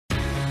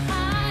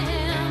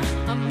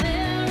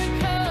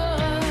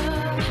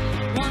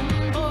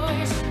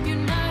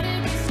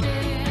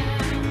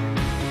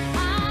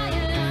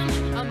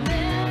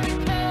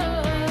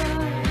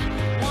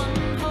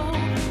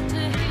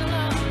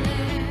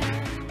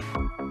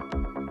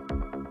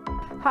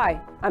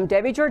Hi, I'm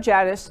Debbie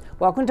Georgatos.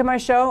 Welcome to my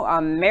show,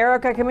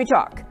 America Can We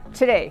Talk?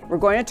 Today, we're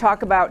going to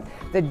talk about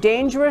the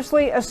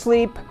dangerously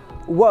asleep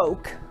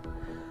woke,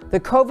 the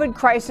COVID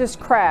crisis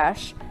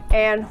crash,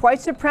 and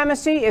white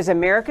supremacy is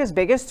America's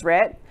biggest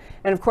threat.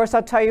 And of course,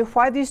 I'll tell you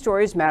why these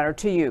stories matter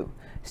to you.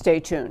 Stay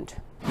tuned.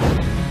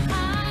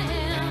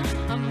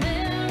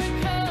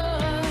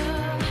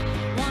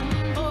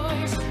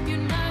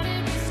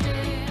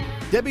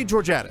 Debbie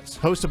Georgatos,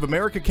 host of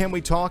America Can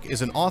We Talk,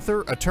 is an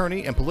author,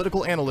 attorney, and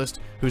political analyst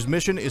whose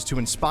mission is to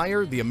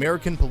inspire the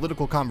American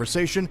political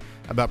conversation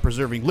about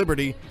preserving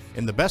liberty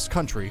in the best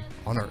country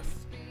on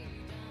earth.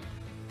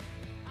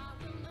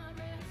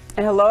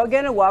 And hello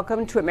again, and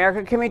welcome to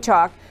America Can We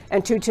Talk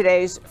and to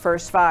today's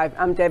First Five.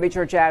 I'm Debbie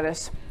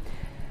Georgatos.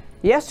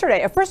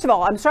 Yesterday, first of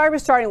all, I'm sorry we're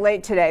starting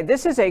late today.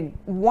 This is a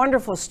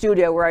wonderful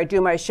studio where I do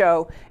my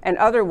show, and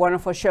other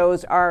wonderful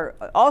shows are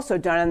also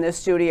done in this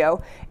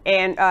studio.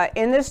 And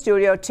in this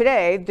studio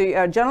today,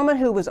 the gentleman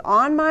who was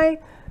on my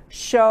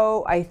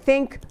show, I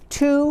think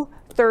 2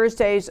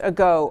 Thursdays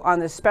ago on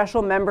the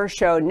special member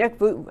show, Nick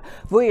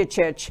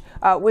Vujicic,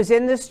 was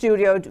in the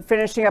studio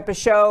finishing up a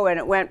show, and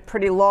it went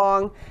pretty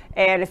long.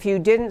 And if you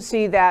didn't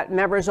see that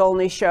members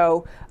only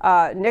show,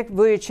 Nick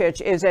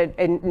Vujicic is a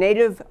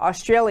native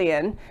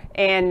Australian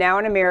and now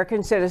an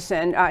American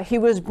citizen. He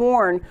was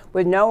born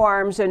with no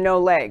arms and no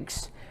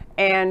legs.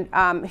 And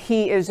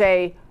he is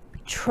a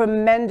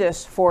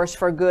tremendous force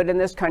for good in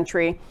this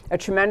country, a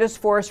tremendous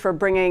force for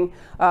bringing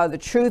the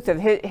truth of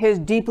his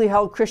deeply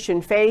held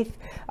Christian faith.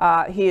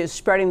 He is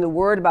spreading the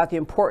word about the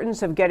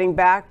importance of getting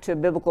back to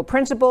biblical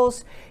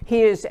principles.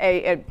 He is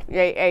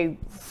a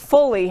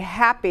fully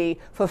happy,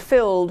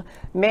 fulfilled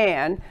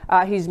man.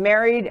 He's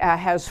married,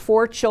 has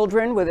 4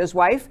 children with his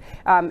wife,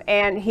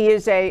 and he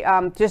is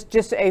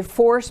just a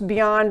force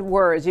beyond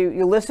words.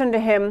 You listen to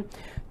him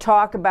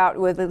talk about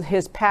with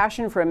his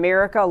passion for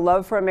America,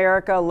 love for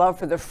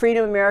the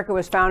freedom America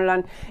was founded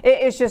on.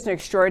 It's just an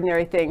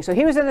extraordinary thing. So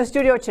he was in the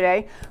studio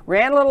today,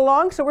 ran a little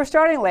long, so we're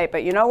starting late,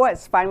 but you know what?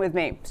 It's fine with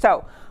me.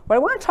 So what I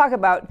want to talk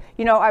about,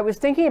 I was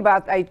thinking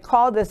about, I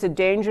called this a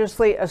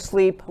dangerously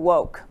asleep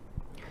woke.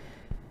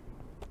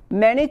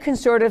 Many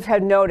conservatives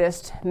have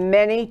noticed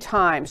many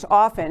times,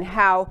 often,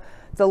 how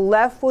the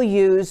left will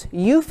use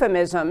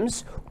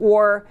euphemisms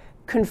or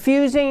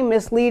confusing,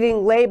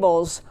 misleading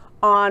labels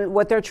on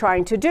what they're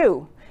trying to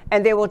do.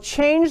 And they will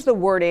change the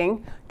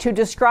wording to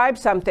describe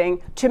something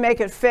to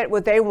make it fit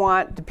what they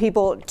want the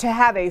people to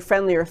have a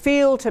friendlier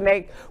feel, to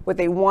make what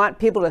they want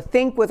people to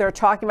think what they're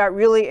talking about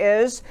really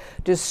is,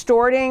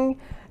 distorting,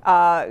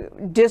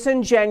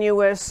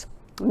 disingenuous,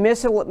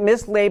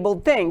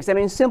 mislabeled things. I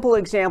mean, simple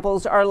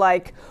examples are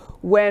like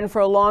when for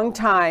a long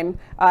time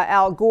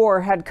Al Gore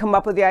had come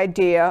up with the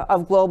idea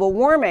of global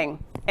warming.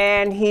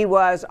 And he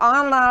was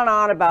on and on and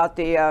on about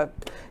the idea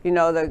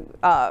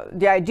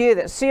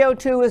that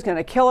CO2 is going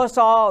to kill us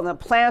all, and the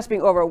planet's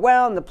being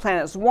overwhelmed, the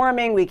planet's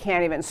warming, we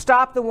can't even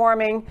stop the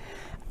warming.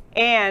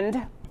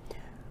 And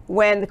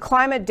when the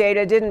climate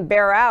data didn't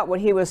bear out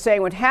what he was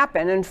saying would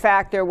happen, in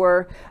fact, there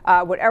were,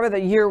 whatever the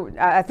year,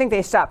 I think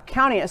they stopped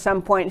counting at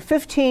some point,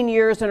 15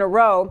 years in a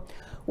row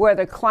where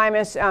the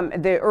climate,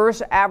 the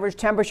Earth's average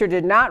temperature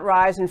did not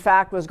rise, in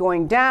fact, was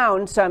going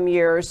down some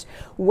years,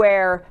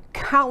 where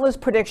countless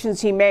predictions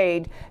he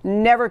made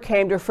never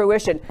came to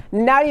fruition,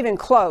 not even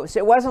close.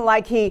 It wasn't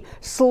like he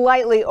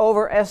slightly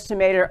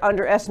overestimated or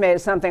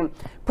underestimated something.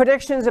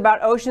 Predictions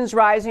about oceans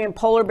rising and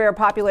polar bear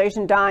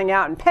population dying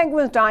out and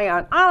penguins dying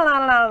out, on and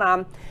on and on and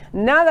on.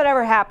 None of that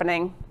ever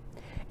happening.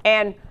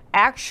 And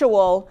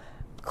actual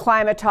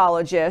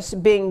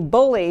climatologists being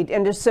bullied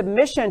into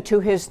submission to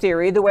his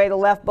theory, the way the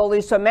left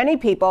bullies so many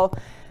people.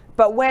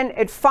 But when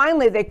it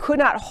finally, they could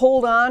not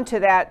hold on to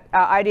that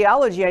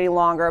ideology any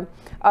longer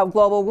of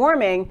global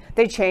warming,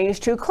 they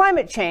changed to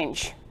climate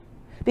change.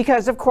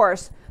 Because, of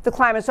course, the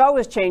climate's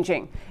always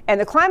changing. And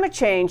the climate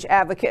change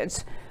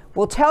advocates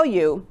will tell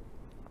you,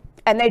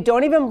 and they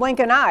don't even blink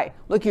an eye,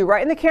 look you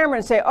right in the camera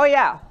and say, oh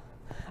yeah,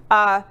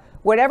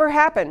 whatever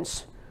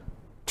happens,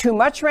 too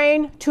much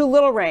rain, too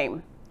little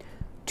rain,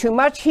 too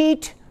much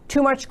heat,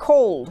 too much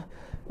cold,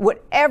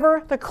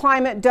 whatever the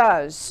climate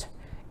does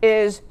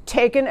is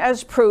taken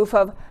as proof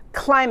of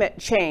climate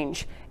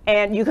change.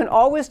 And you can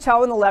always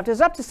tell when the left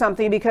is up to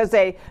something because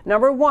they,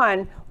 number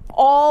one,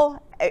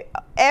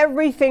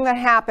 everything that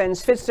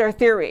happens fits their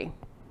theory.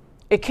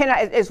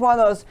 It's one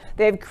of those,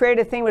 they've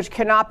created a thing which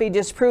cannot be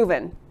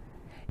disproven.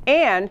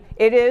 And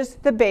it is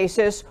the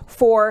basis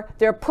for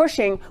their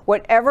pushing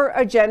whatever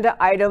agenda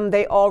item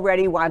they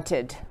already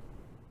wanted.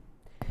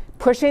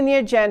 Pushing the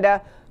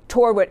agenda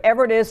toward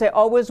whatever it is they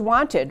always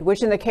wanted,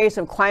 which in the case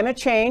of climate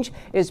change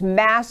is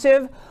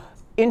massive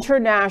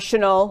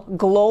international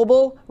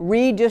global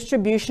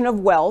redistribution of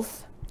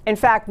wealth. In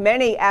fact,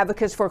 many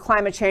advocates for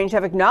climate change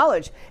have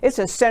acknowledged it's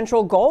a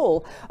central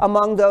goal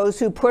among those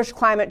who push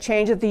climate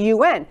change at the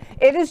UN.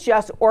 It is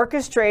just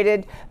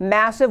orchestrated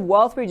massive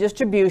wealth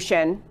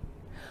redistribution,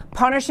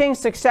 punishing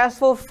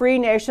successful free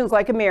nations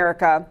like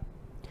America,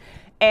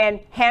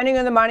 and handing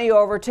the money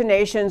over to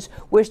nations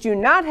which do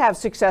not have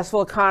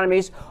successful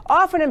economies,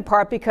 often in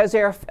part because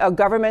their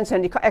governments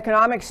and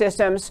economic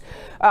systems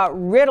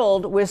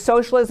riddled with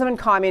socialism and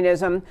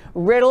communism,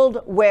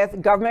 riddled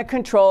with government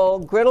control,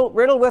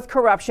 riddled with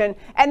corruption,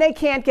 and they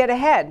can't get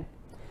ahead.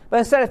 But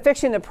instead of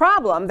fixing the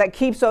problem that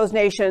keeps those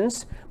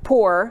nations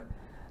poor,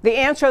 the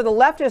answer of the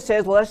leftists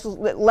is, well,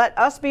 let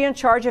us be in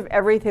charge of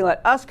everything. Let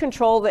us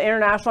control the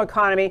international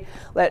economy.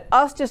 Let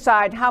us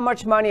decide how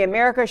much money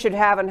America should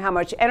have and how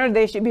much energy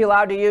they should be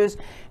allowed to use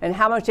and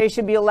how much they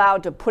should be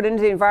allowed to put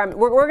into the environment.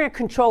 We're going to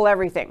control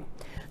everything.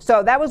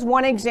 So that was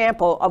one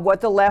example of what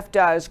the left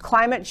does.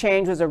 Climate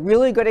change was a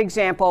really good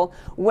example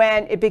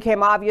when it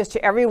became obvious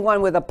to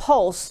everyone with a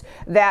pulse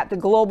that the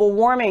global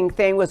warming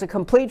thing was a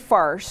complete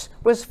farce,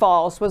 was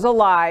false, was a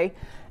lie.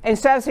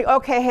 Instead of saying,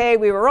 okay, hey,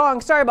 we were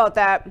wrong, sorry about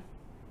that,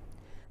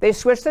 they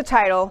switched the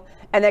title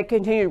and they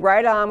continued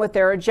right on with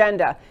their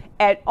agenda.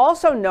 And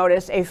also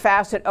notice a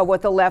facet of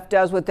what the left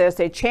does with this.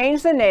 They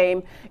change the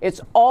name. It's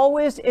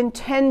always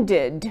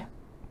intended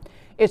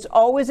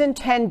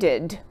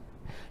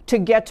to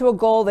get to a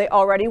goal they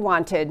already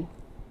wanted.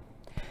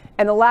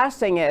 And the last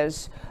thing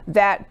is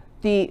that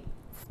the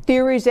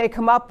theories they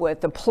come up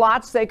with, the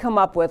plots they come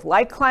up with,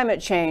 like climate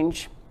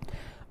change,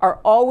 are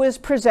always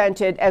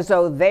presented as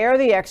though they're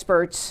the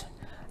experts,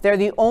 they're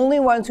the only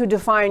ones who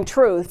define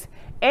truth,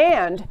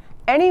 and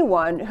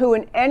anyone who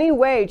in any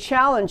way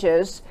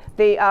challenges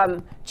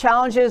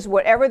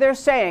whatever they're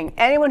saying,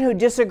 anyone who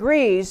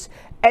disagrees,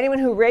 anyone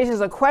who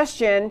raises a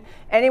question,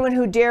 anyone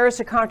who dares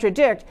to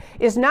contradict,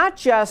 is not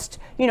just,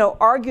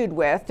 argued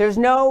with. There's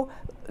no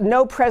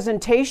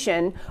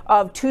presentation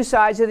of two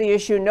sides of the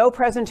issue, no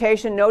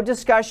presentation, no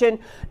discussion,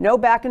 no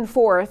back and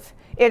forth.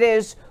 It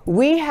is,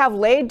 we have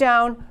laid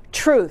down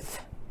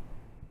truth.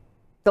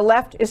 The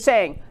left is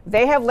saying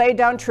they have laid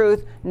down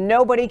truth.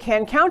 Nobody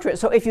can counter it.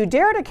 So if you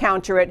dare to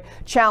counter it,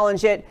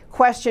 challenge it,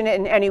 question it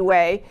in any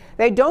way,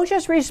 they don't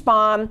just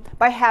respond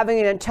by having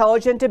an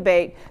intelligent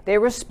debate. They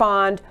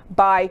respond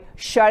by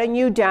shutting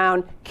you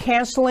down,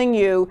 canceling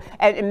you,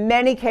 and in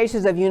many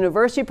cases of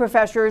university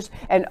professors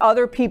and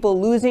other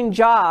people losing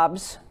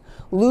jobs,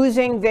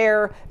 losing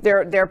their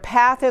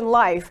path in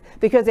life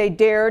because they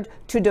dared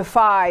to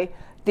defy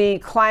the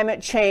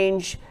climate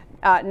change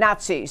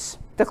Nazis.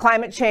 The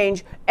climate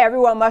change,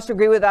 everyone must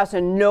agree with us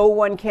and no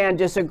one can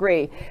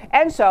disagree.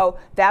 And so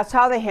that's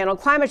how they handle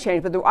climate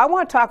change. But I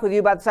want to talk with you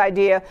about this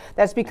idea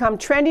that's become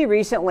trendy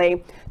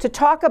recently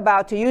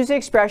to use the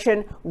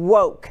expression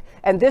woke.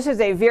 And this is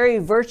a very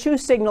virtue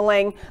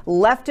signaling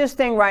leftist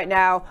thing right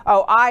now.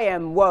 Oh, I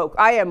am woke.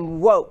 I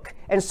am woke.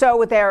 And so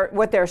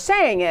what they're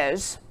saying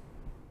is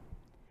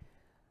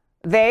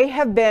they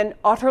have been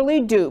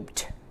utterly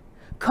duped,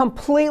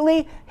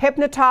 completely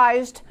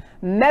hypnotized,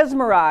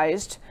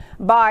 mesmerized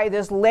by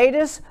this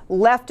latest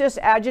leftist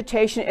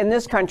agitation in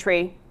this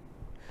country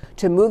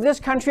to move this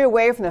country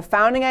away from the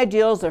founding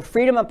ideals of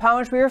freedom upon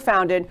which we were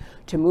founded,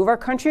 to move our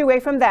country away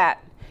from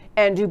that,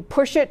 and to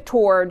push it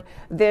toward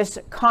this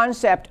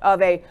concept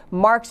of a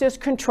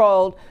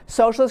Marxist-controlled,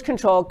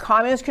 socialist-controlled,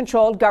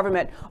 communist-controlled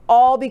government,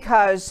 all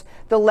because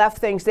the left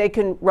thinks they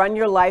can run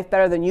your life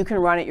better than you can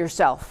run it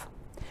yourself.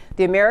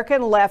 The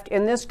American left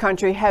in this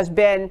country has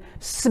been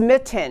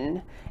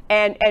smitten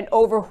and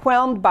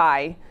overwhelmed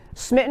by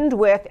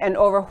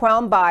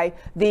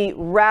the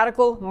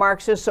radical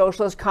Marxist,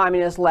 socialist,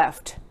 communist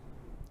left.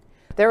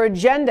 Their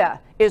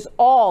agenda is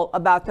all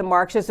about the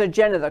Marxist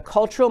agenda, the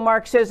cultural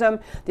Marxism,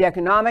 the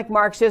economic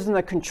Marxism,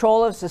 the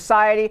control of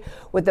society.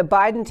 What the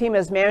Biden team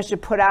has managed to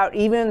put out,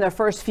 even in the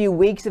first few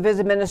weeks of his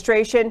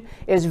administration,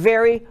 is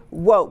very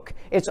woke.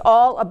 It's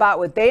all about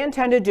what they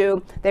intend to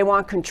do. They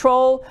want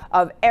control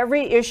of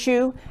every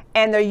issue,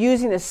 and they're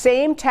using the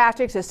same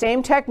tactics, the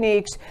same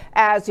techniques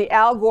as the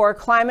Al Gore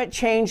climate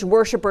change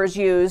worshipers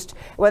used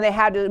when they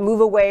had to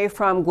move away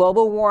from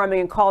global warming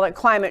and call it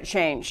climate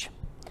change.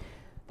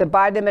 The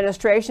Biden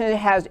administration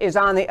is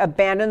on the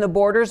abandon the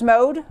borders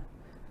mode.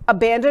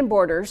 Abandon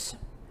borders,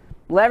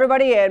 let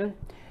everybody in,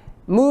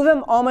 move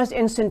them almost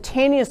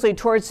instantaneously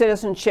towards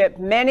citizenship.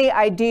 Many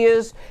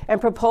ideas and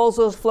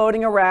proposals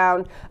floating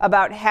around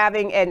about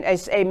having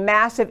a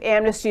massive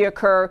amnesty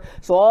occur,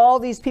 so all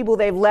these people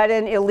they've let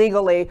in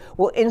illegally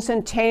will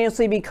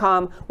instantaneously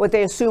become what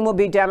they assume will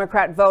be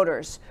Democrat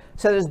voters.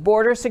 So there's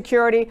border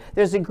security,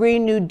 there's a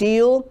Green New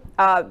Deal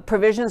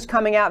provisions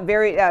coming out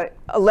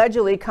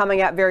allegedly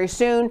coming out very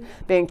soon,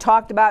 being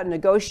talked about and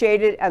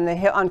negotiated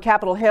on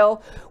Capitol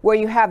Hill, where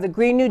you have the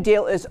Green New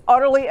Deal is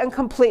utterly and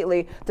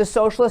completely the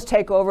socialist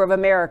takeover of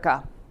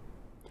America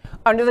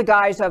under the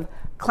guise of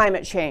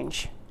climate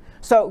change.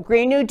 So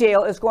Green New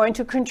Deal is going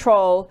to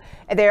control,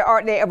 they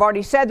have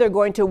already said they're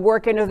going to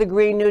work into the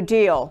Green New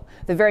Deal,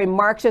 the very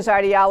Marxist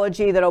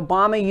ideology that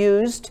Obama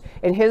used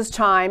in his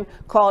time,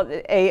 called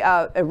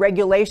a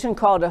regulation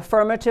called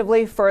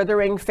affirmatively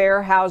furthering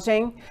fair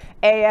housing.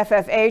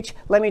 AFFH.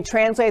 Let me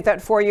translate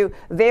that for you.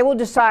 They will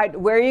decide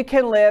where you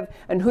can live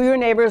and who your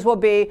neighbors will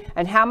be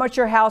and how much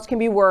your house can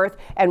be worth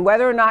and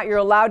whether or not you're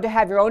allowed to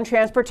have your own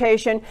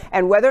transportation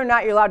and whether or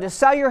not you're allowed to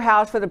sell your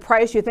house for the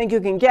price you think you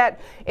can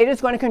get. It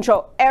is going to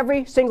control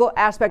every single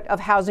aspect of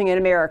housing in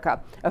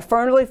America.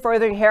 Affirmatively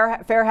furthering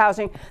fair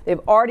housing, they've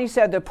already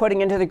said they're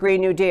putting into the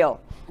Green New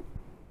Deal,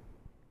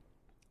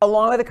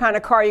 along with the kind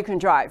of car you can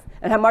drive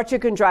and how much you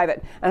can drive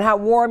it and how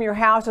warm your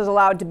house is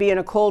allowed to be in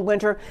a cold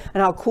winter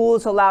and how cool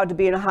it's allowed to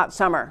be in a hot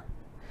summer.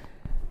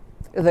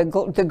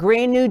 The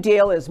Green New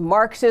Deal is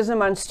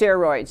Marxism on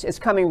steroids. It's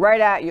coming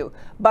right at you.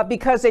 But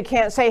because they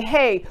can't say,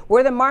 hey,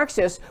 we're the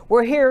Marxists,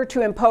 we're here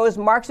to impose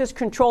Marxist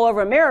control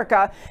over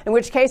America, in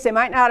which case they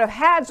might not have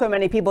had so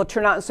many people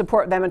turn out and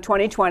support them in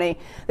 2020.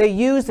 They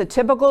use the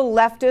typical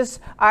leftist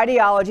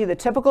ideology, the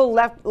typical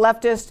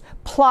leftist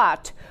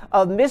plot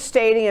of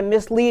misstating and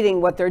misleading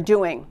what they're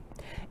doing.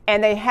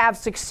 And they have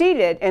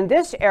succeeded in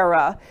this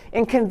era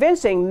in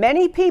convincing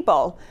many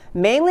people,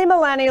 mainly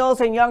millennials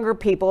and younger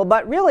people,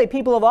 but really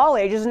people of all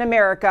ages in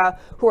America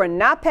who are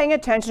not paying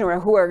attention or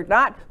who are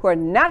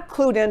not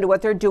clued into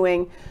what they're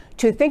doing,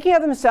 to thinking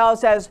of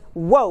themselves as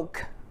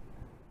woke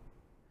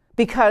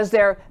because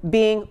they're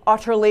being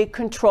utterly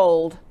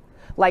controlled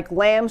like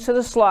lambs to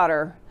the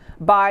slaughter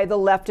by the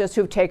leftists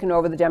who've taken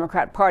over the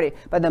Democrat Party,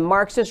 by the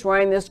Marxists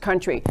running this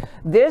country.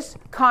 This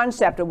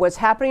concept of what's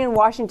happening in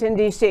Washington,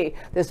 D.C.,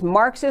 this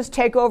Marxist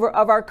takeover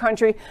of our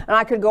country, and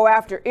I could go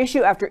after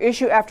issue after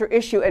issue after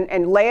issue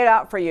and lay it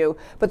out for you.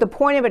 But the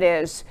point of it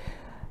is,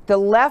 the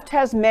left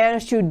has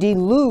managed to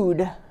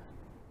delude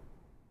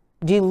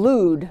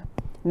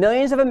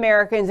millions of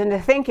Americans into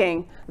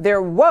thinking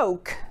they're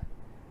woke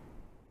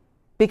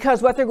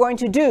because what they're going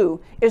to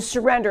do is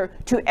surrender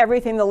to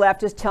everything the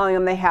left is telling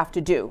them they have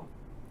to do.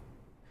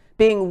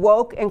 Being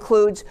woke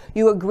includes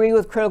you agree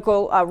with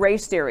critical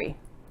race theory,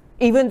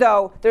 even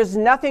though there's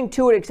nothing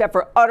to it except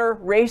for utter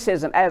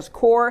racism. At its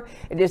core,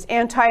 it is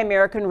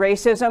anti-American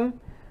racism.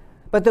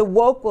 But the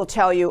woke will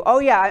tell you, oh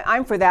yeah,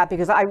 I'm for that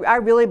because I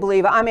really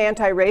believe I'm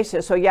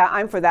anti-racist. So yeah,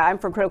 I'm for that. I'm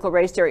for critical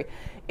race theory.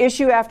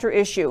 Issue after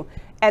issue.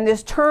 And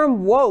this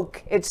term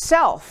woke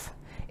itself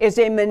is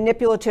a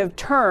manipulative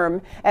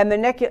term, a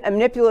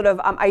manipulative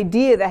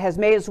idea that has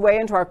made its way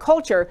into our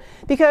culture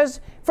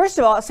because, first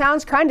of all, it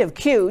sounds kind of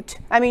cute.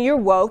 I mean, you're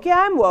woke. Yeah,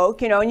 I'm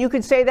woke, and you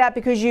could say that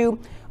because you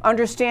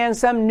understand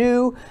some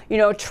new,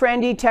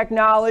 trendy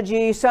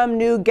technology, some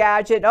new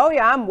gadget. Oh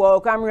yeah, I'm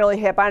woke. I'm really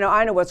hip. I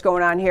know what's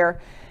going on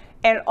here.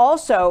 And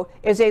also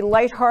is a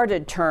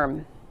lighthearted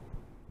term.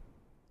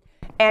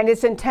 And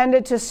it's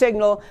intended to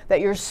signal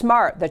that you're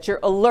smart, that you're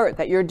alert,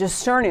 that you're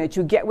discerning, that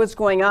you get what's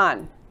going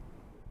on.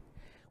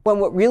 When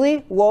what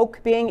really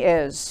woke being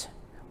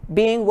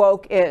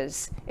woke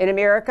is, in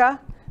America,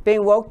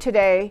 being woke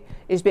today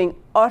is being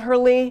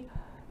utterly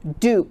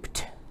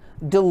duped,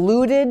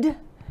 deluded,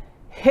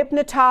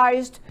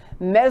 hypnotized,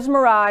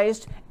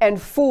 mesmerized,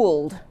 and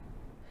fooled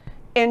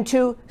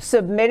into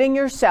submitting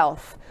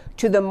yourself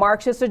to the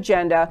Marxist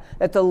agenda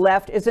that the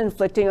left is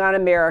inflicting on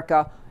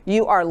America.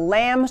 You are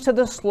lambs to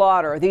the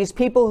slaughter. These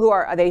people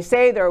they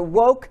say they're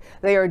woke,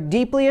 they are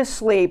deeply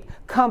asleep,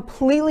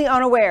 completely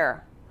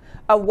unaware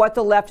of what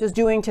the left is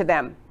doing to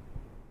them.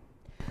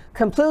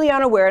 Completely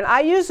unaware. And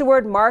I use the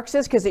word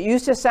Marxist because it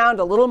used to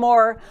sound a little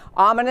more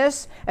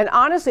ominous. And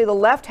honestly, the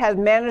left has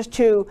managed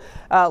to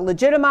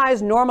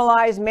legitimize,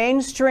 normalize,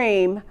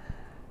 mainstream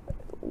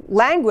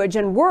language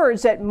and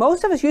words that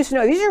most of us used to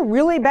know. These are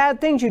really bad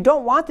things. You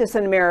don't want this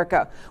in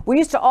America. We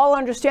used to all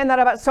understand that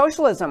about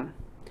socialism.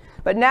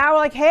 But now we're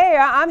like, hey,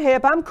 I'm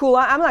hip, I'm cool,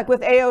 I'm like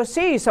with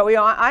AOC, so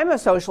I'm a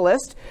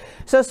socialist.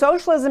 So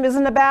socialism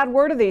isn't a bad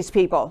word of these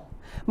people.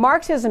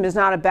 Marxism is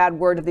not a bad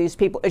word of these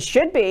people. It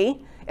should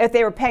be. If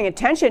they were paying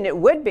attention, it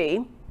would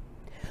be.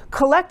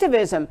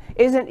 Collectivism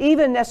isn't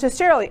even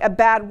necessarily a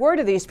bad word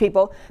to these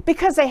people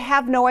because they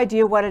have no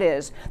idea what it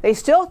is. They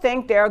still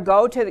think they'll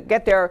go to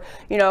get their,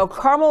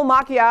 caramel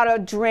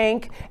macchiato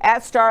drink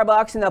at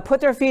Starbucks and they'll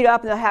put their feet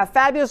up and they'll have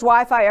fabulous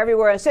Wi-Fi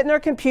everywhere and sit in their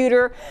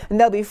computer and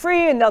they'll be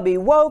free and they'll be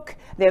woke.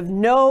 They have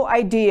no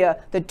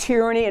idea the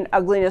tyranny and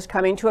ugliness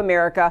coming to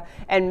America.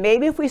 And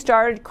maybe if we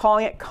started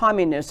calling it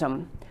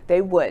communism,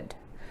 they would.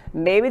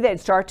 Maybe they'd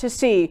start to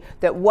see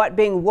that what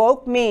being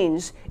woke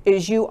means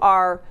is you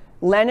are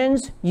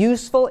Lenin's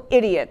useful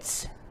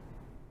idiots.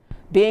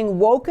 Being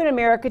woke in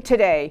America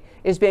today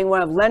is being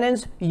one of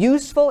Lenin's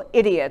useful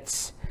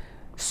idiots,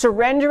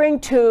 surrendering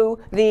to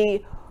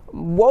the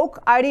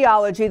woke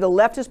ideology the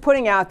left is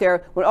putting out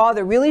there, when all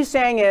they're really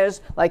saying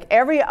is, like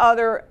every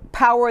other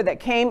power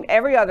that came,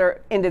 every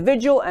other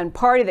individual and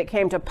party that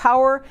came to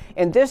power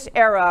in this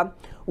era,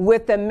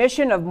 with the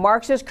mission of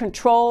Marxist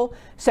control,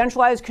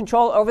 centralized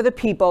control over the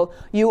people,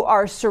 you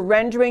are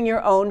surrendering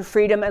your own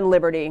freedom and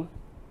liberty.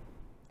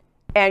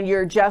 And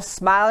you're just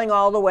smiling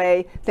all the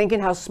way, thinking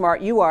how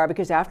smart you are,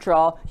 because after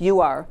all,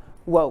 you are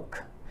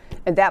woke.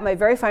 And that, my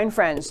very fine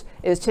friends,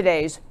 is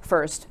today's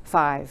First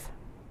Five.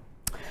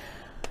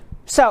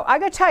 So I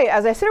got to tell you,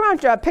 as I sit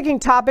around picking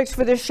topics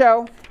for this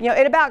show,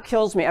 it about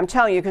kills me. I'm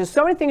telling you, because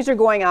so many things are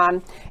going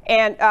on.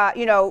 And,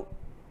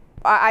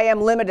 I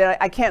am limited.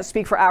 I can't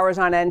speak for hours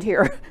on end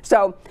here.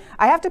 So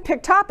I have to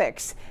pick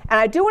topics. And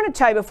I do want to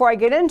tell you before I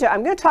get into,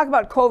 I'm going to talk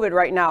about COVID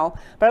right now,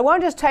 but I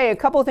want to just tell you a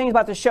couple of things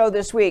about the show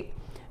this week.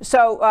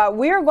 So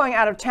we are going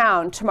out of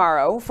town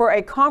tomorrow for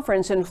a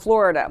conference in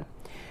Florida.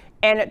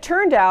 And it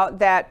turned out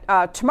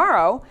that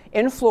tomorrow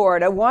in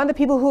Florida, one of the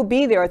people who will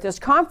be there at this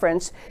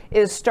conference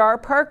is Star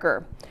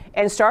Parker.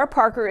 And Star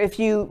Parker, if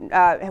you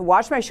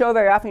watch my show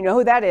very often, you know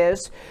who that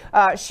is.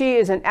 She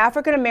is an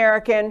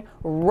African-American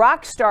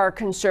rock star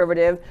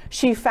conservative.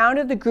 She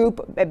founded the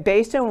group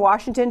based in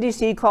Washington,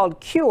 D.C.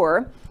 called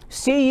CURE,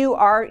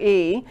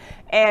 C-U-R-E,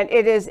 and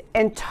it is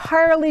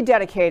entirely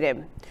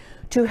dedicated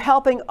to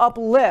helping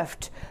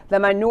uplift the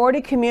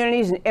minority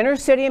communities in inner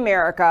city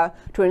America,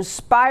 to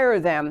inspire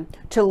them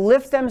to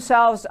lift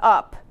themselves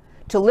up,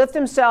 to lift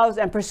themselves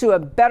and pursue a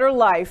better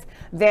life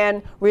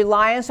than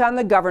reliance on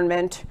the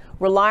government,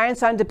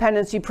 reliance on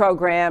dependency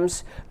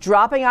programs,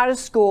 dropping out of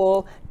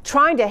school,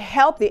 trying to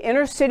help the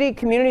inner city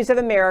communities of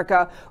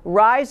America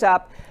rise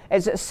up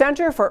as a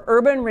Center for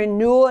Urban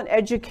Renewal and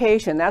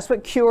Education. That's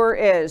what CURE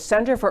is,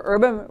 Center for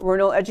Urban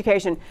Renewal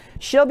Education.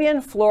 She'll be in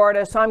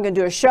Florida, so I'm going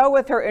to do a show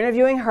with her,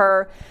 interviewing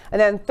her.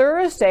 And then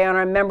Thursday on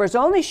our members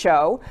only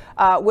show,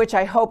 which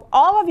I hope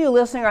all of you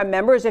listening are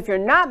members. If you're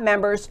not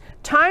members,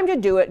 time to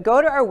do it.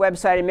 Go to our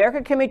website,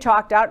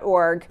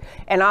 americacanwetalk.org,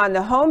 and on the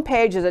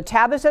homepage is a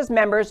tab that says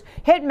members.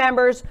 Hit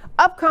members.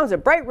 Up comes a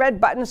bright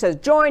red button that says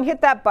join.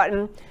 Hit that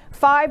button.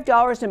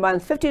 $5 a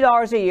month,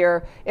 $50 a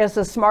year is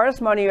the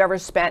smartest money you ever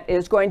spent.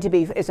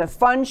 It's a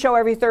fun show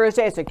every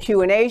Thursday. It's a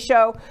Q&A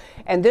show.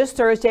 And this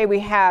Thursday we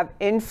have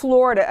in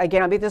Florida,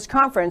 again, I'll be at this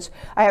conference,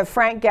 I have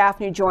Frank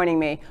Gaffney joining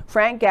me.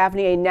 Frank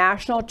Gaffney, a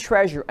national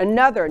treasure,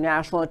 another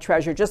national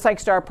treasure, just like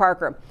Star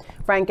Parker.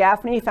 Frank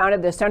Gaffney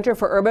founded the Center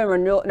for Urban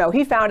Renewal.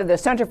 He founded the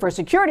Center for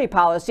Security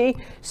Policy,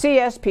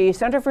 CSP,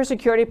 Center for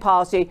Security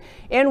Policy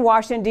in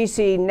Washington,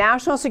 D.C.,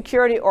 national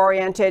security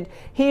oriented.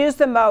 He is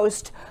the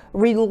most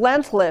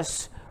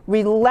relentless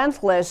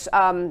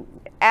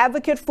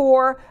advocate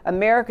for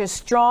America's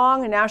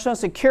strong national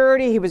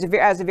security. He was,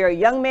 as a very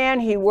young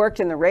man, he worked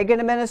in the Reagan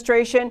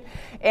administration,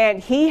 and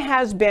he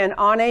has been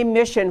on a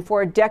mission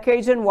for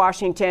decades in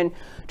Washington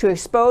to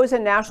expose the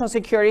national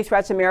security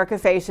threats America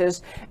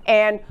faces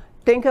and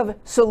think of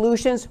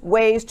solutions,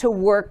 ways to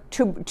work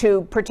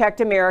to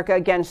protect America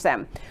against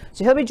them.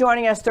 So he'll be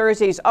joining us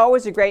Thursday. He's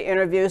always a great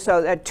interview.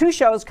 So 2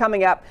 shows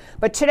coming up.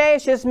 But today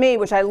it's just me,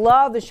 which I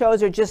love. The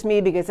shows are just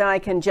me because then I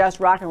can just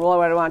rock and roll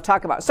what I want to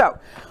talk about. So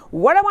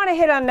what I want to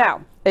hit on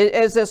now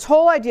is this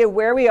whole idea of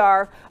where we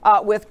are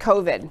with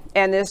COVID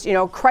and this,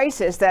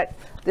 crisis,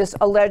 this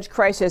alleged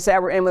crisis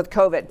that we're in with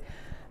COVID.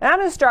 And I'm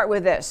going to start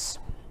with this.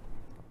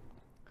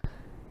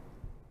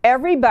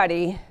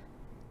 Everybody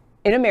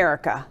in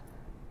America,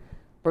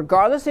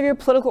 regardless of your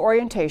political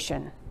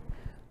orientation,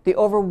 the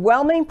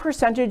overwhelming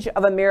percentage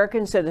of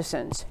American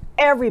citizens,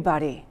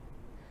 everybody,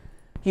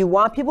 you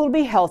want people to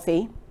be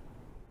healthy.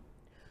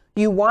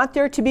 You want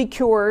there to be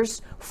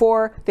cures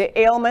for the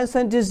ailments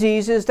and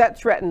diseases that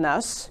threaten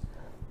us.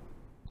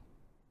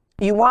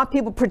 You want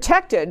people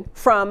protected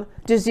from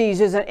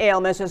diseases and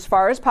ailments as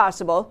far as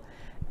possible.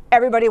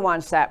 Everybody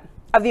wants that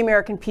of the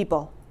American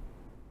people.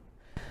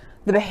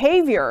 The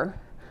behavior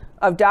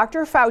of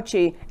Dr.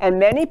 Fauci and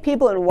many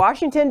people in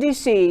Washington,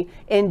 D.C.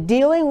 in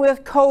dealing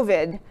with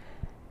COVID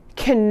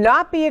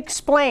cannot be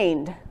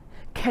explained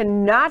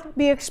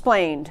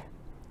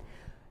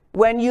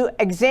when you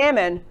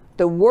examine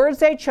the words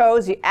they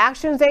chose, the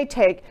actions they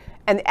take,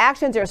 and the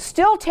actions they're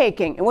still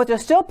taking and what they're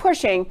still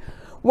pushing,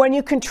 when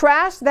you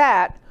contrast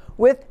that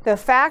with the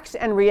facts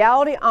and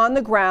reality on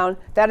the ground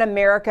that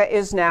America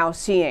is now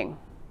seeing.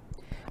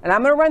 And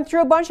I'm going to run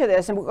through a bunch of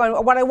this. And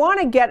what I want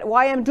to get,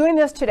 why I'm doing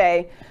this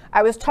today,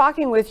 I was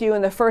talking with you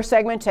in the first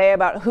segment today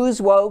about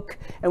who's woke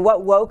and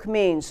what woke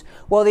means.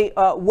 Well, the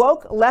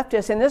woke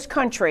leftists in this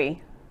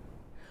country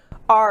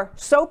are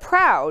so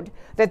proud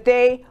that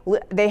they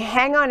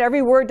hang on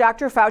every word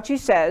Dr. Fauci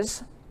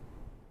says.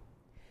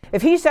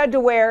 If he said to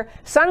wear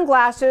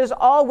sunglasses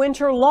all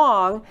winter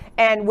long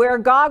and wear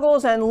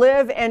goggles and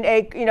live in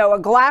a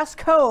glass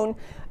cone,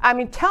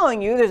 I'm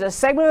telling you, there's a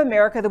segment of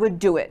America that would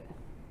do it.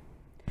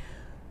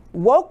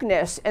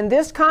 Wokeness in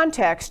this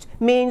context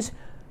means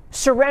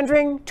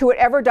surrendering to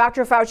whatever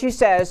Dr. Fauci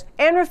says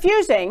and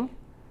refusing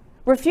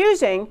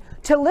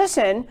to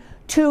listen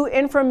to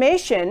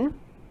information,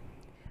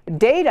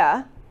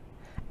 data,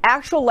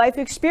 actual life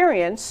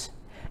experience,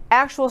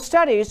 actual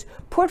studies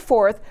put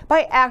forth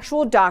by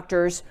actual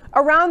doctors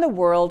around the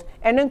world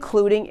and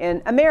including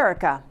in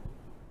America.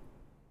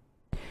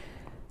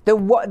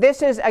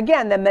 This is,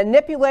 again, the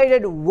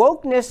manipulated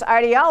wokeness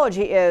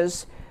ideology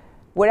is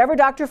whatever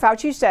Dr.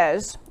 Fauci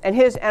says and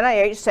his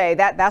NIH say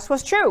that's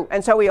what's true.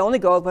 And so we only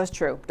go with what's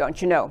true, don't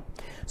you know?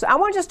 So I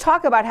want to just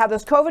talk about how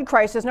this COVID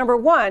crisis, number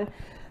one,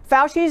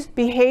 Fauci's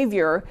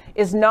behavior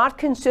is not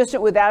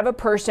consistent with that of a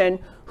person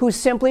who's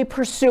simply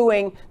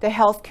pursuing the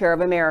health care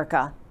of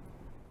America.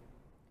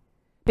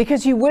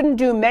 because he wouldn't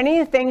do many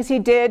of the things he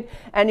did,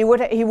 and he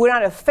would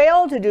not have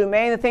failed to do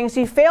many of the things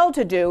he failed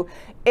to do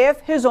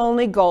if his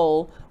only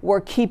goal were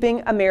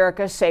keeping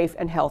America safe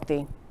and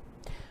healthy.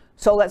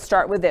 So let's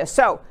start with this.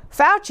 So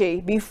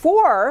Fauci,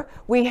 before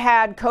we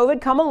had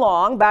COVID come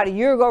along, about a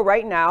year ago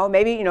right now,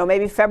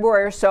 maybe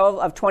February or so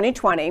of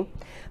 2020,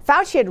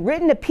 Fauci had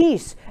written a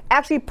piece,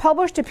 actually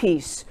published a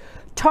piece,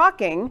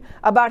 talking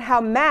about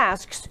how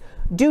masks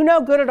do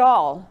no good at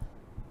all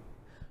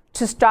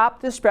to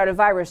stop the spread of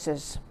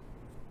viruses.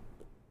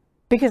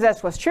 Because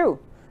that's what's true.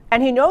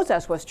 And he knows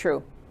that's what's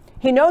true.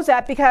 He knows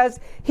that because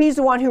he's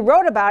the one who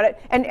wrote about it,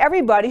 and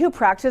everybody who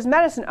practices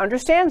medicine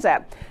understands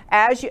that.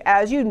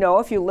 As you know,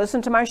 if you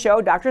listen to my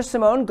show, Dr.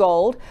 Simone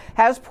Gold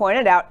has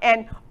pointed out,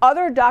 and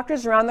other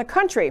doctors around the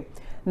country,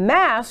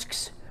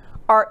 masks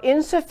are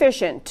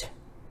insufficient,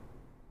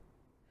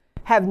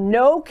 have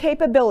no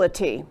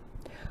capability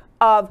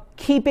of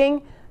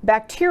keeping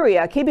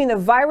bacteria, keeping the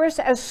virus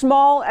as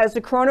small as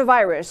the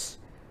coronavirus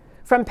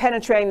from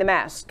penetrating the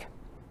mask.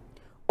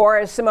 Or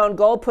as Simone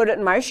Gold put it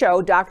in my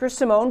show, Dr.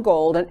 Simone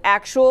Gold, an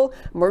actual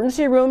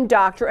emergency room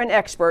doctor and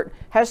expert,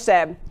 has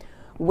said,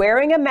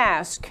 wearing a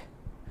mask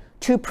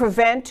to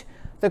prevent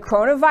the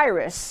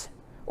coronavirus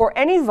or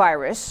any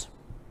virus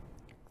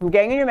from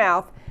getting in your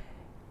mouth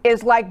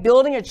is like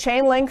building a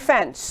chain link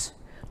fence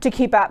to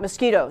keep out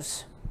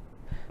mosquitoes.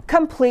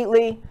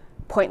 Completely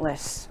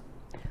pointless.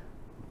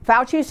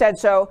 Fauci said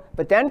so,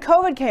 but then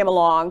COVID came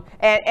along,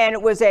 and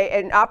it was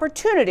an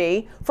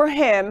opportunity for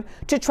him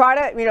to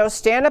try to,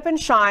 stand up and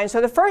shine. So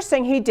the first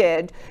thing he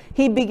did,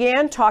 he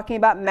began talking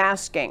about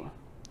masking.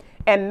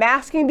 And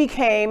masking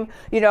became,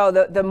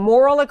 the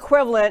moral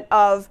equivalent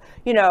of,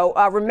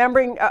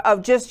 remembering,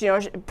 of just,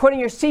 putting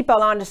your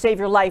seatbelt on to save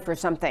your life or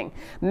something.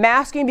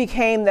 Masking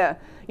became the,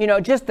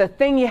 just the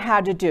thing you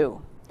had to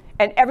do.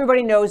 And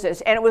everybody knows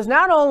this. And it was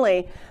not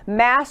only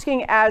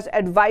masking as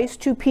advice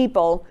to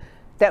people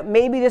that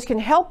maybe this can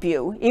help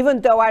you, even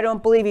though I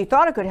don't believe he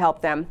thought it could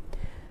help them.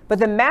 But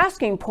the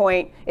masking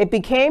point, it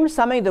became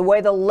something the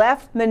way the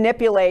left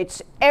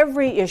manipulates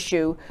every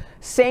issue.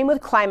 Same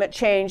with climate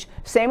change,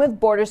 same with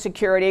border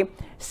security,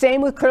 same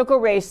with critical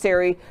race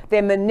theory.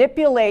 They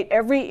manipulate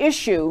every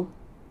issue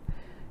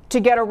to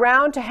get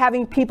around to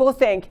having people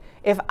think,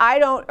 if I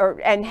don't,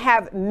 and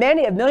have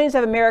millions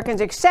of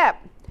Americans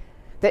accept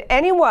that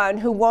anyone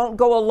who won't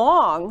go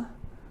along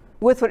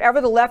with whatever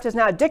the left is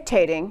now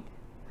dictating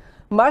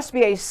must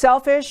be a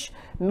selfish,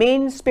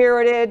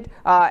 mean-spirited,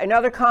 in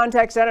other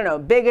contexts,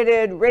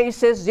 bigoted,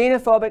 racist,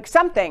 xenophobic,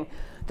 something.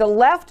 The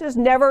left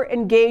never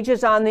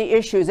engages on the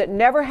issues. It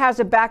never has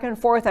a back and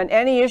forth on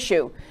any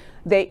issue.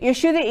 They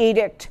issue the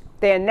edict,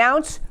 they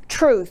announce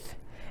truth,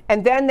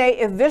 and then they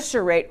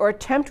eviscerate or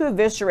attempt to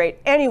eviscerate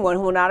anyone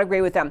who will not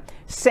agree with them.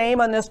 Same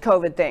on this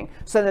COVID thing.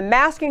 So the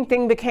masking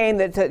thing became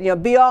the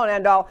be all and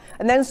end all,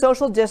 and then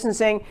social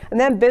distancing, and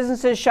then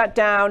businesses shut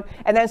down,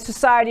 and then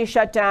society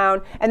shut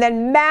down, and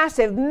then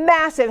massive,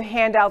 massive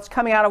handouts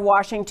coming out of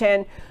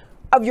Washington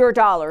of your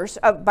dollars.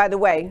 By the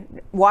way,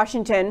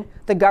 Washington,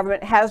 the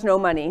government has no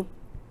money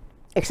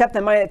except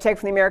the money they take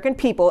from the American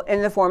people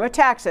in the form of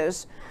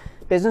taxes.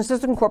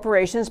 Businesses and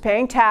corporations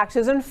paying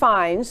taxes and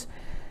fines.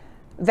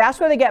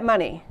 That's where they get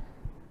money.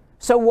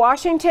 So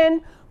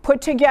Washington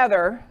put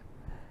together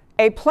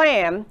a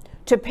plan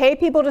to pay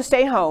people to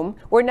stay home.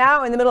 We're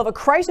now in the middle of a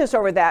crisis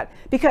over that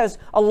because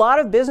a lot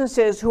of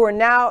businesses who are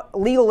now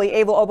legally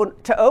able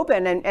to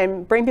open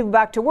and bring people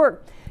back to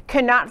work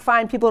cannot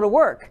find people to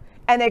work.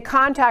 And they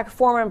contact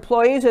former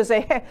employees who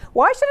say, hey,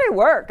 why should I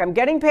work? I'm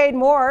getting paid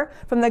more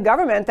from the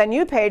government than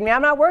you paid me.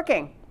 I'm not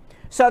working.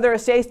 So there are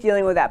states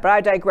dealing with that, but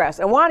I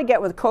digress. I want to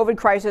get with COVID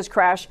crisis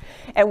crash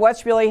and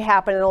what's really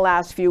happened in the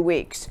last few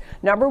weeks.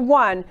 Number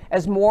one,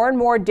 as more and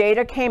more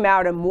data came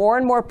out and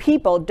more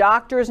people,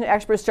 doctors and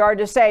experts started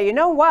to say, you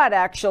know what,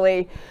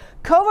 actually,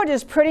 COVID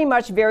is pretty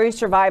much very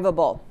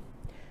survivable.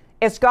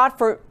 It's got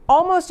for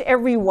almost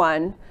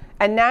everyone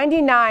a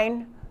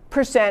 99%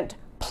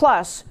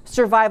 plus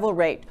survival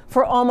rate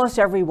for almost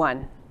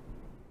everyone.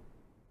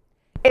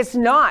 It's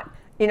not,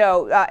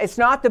 it's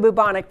not the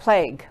bubonic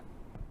plague.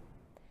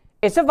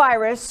 It's a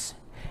virus,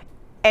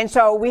 and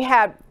so we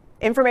had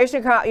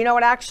information come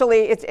out,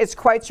 actually, it's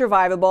quite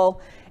survivable.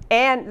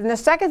 And the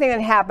second thing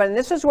that happened, and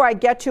this is where I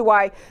get to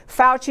why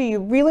Fauci, you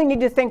really need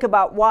to think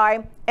about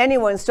why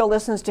anyone still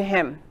listens to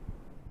him.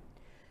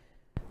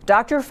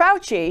 Dr.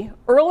 Fauci,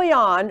 early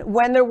on,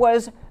 when there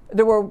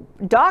were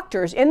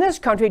doctors in this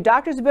country,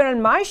 doctors have been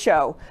on my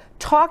show,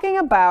 talking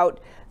about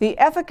the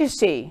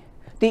efficacy,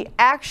 the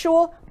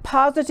actual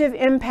positive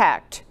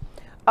impact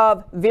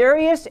of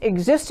various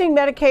existing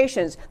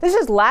medications. This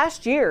is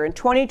last year in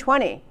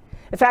 2020.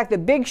 In fact, the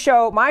big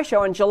show, my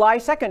show on July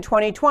 2nd,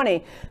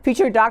 2020,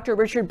 featured Dr.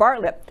 Richard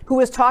Bartlett, who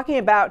was talking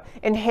about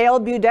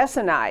inhaled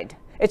budesonide.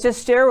 It's a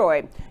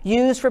steroid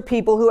used for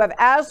people who have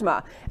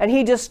asthma. And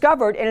he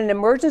discovered in an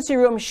emergency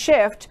room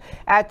shift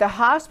at the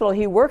hospital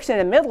he works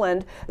in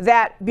Midland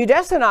that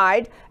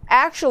budesonide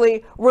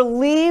actually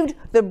relieved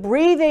the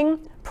breathing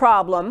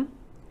problem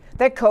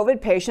that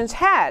COVID patients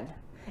had.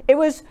 It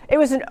was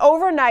an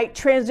overnight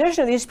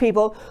transition of these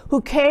people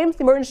who came to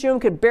the emergency room,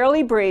 could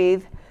barely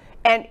breathe,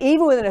 and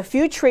even within a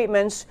few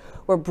treatments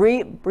were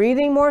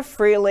breathing more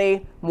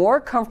freely, more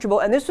comfortable.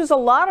 And this was a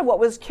lot of what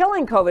was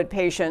killing COVID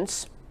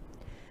patients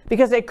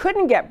because they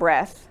couldn't get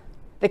breath,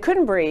 they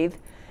couldn't breathe,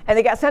 and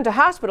they got sent to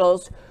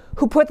hospitals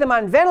who put them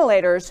on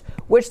ventilators,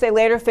 which they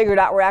later figured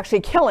out were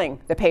actually killing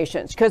the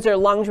patients because their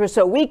lungs were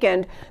so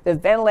weakened, the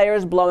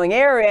ventilators blowing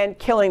air in,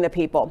 killing the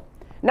people.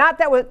 Not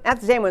the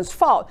same one's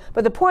fault,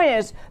 but the point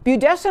is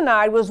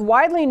budesonide was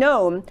widely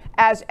known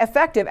as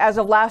effective as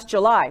of last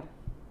July.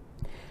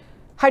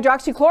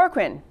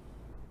 Hydroxychloroquine,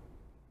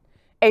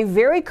 a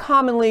very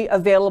commonly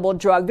available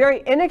drug,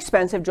 very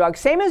inexpensive drug,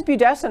 same as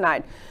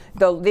budesonide.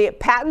 The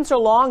patents are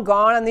long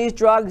gone on these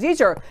drugs. These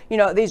are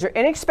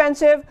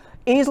inexpensive,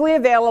 easily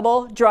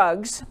available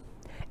drugs.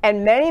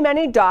 And many,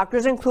 many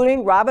doctors,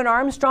 including Robin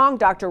Armstrong,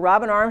 Dr.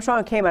 Robin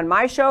Armstrong came on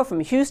my show from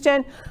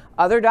Houston.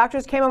 Other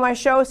doctors came on my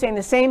show saying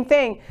the same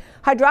thing.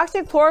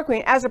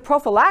 Hydroxychloroquine as a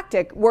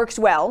prophylactic works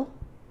well,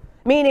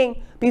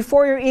 meaning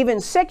before you're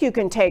even sick, you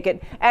can take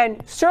it.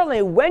 And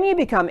certainly when you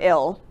become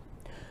ill,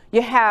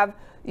 you have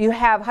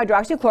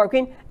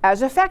hydroxychloroquine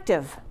as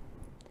effective.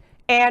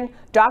 And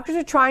doctors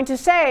are trying to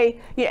say,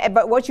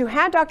 but what you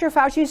had Dr.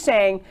 Fauci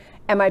saying,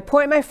 and my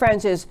point, my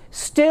friends, is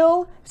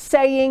still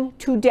saying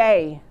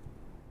today,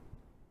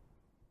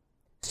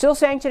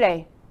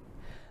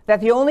 that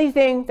the only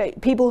thing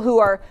that people who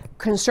are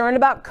concerned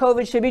about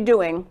COVID should be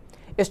doing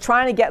is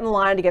trying to get in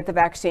line to get the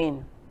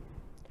vaccine.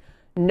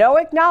 No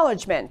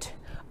acknowledgement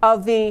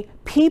of the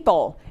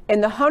people in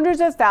the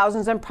hundreds of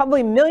thousands and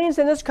probably millions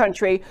in this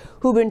country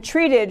who've been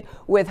treated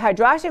with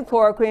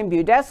hydroxychloroquine,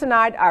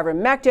 budesonide,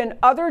 ivermectin,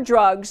 other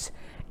drugs,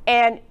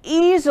 and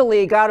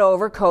easily got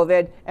over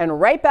COVID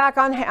and right back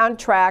on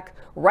track,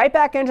 right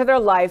back into their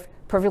life,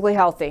 perfectly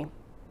healthy.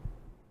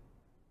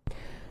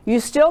 You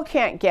still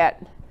can't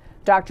get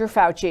Dr.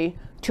 Fauci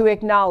to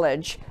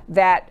acknowledge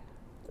that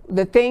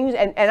the things,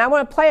 and I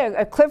want to play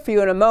a clip for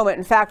you in a moment.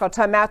 In fact, I'll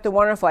tell Matt the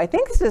Wonderful. I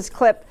think this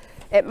clip,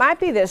 it might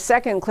be the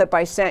second clip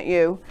I sent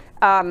you.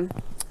 Dr.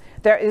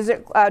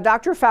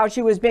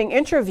 Fauci was being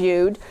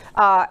interviewed,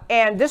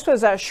 and this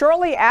was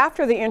shortly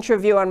after the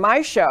interview on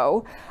my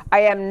show.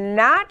 I am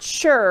not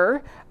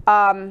sure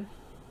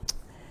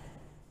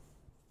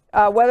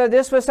whether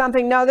this was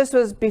something. No, this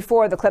was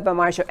before the clip on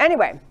my show.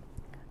 Anyway,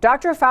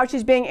 Dr.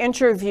 Fauci's being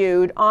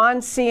interviewed on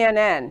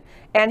CNN,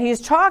 and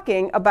he's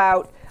talking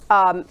about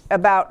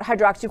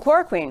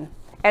hydroxychloroquine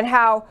and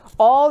how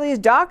all these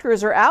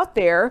doctors are out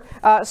there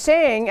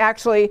saying,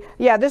 actually,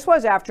 yeah, this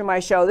was after my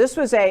show. This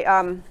was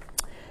an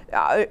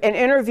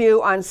interview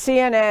on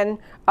CNN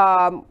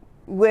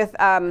with,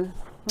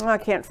 I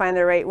can't find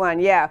the right one.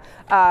 Yeah,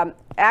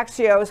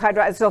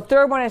 Axios, it's the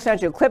third one I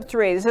sent you, clip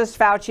 3. This is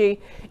Fauci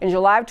in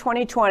July of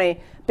 2020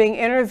 being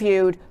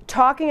interviewed,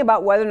 talking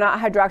about whether or not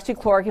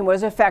hydroxychloroquine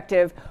was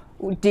effective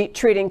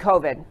treating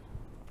COVID.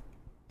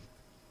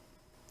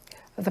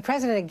 The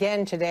president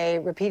again today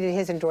repeated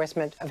his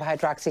endorsement of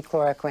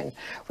hydroxychloroquine,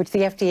 which the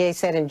FDA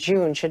said in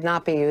June should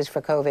not be used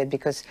for COVID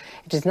because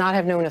it does not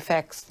have known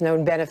effects,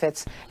 known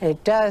benefits, and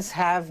it does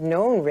have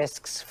known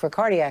risks for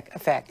cardiac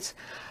effects.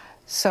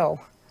 So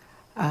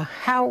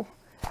how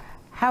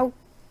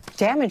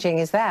damaging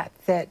is that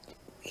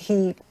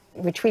he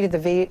retweeted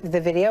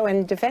the video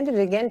and defended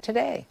it again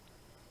today?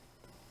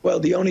 Well,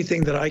 the only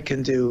thing that I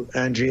can do,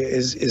 Andrea,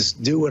 is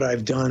do what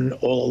I've done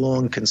all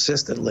along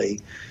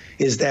consistently,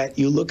 is that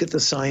you look at the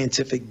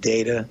scientific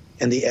data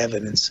and the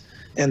evidence,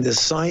 and the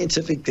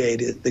scientific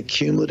data, the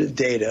cumulative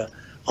data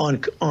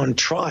on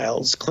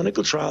trials,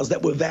 clinical trials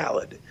that were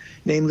valid,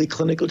 namely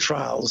clinical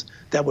trials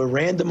that were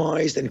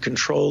randomized and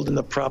controlled in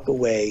the proper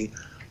way.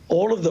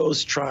 All of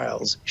those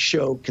trials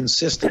show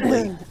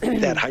consistently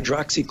that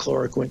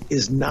hydroxychloroquine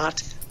is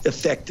not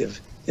effective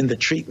in the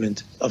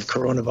treatment of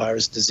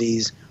coronavirus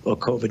disease or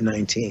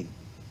COVID-19.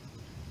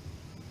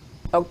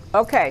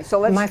 Okay, so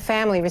let's... My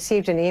family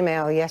received an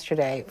email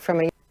yesterday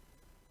from a...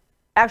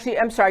 Actually,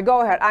 I'm sorry,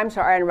 go ahead. I'm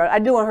sorry, I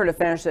do want her to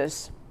finish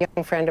this.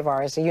 Young friend of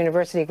ours, a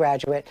university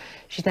graduate.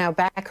 She's now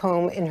back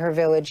home in her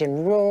village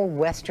in rural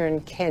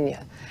western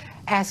Kenya,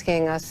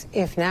 asking us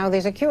if now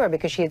there's a cure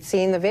because she had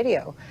seen the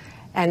video.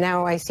 And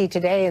now I see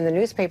today in the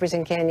newspapers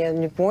in Kenya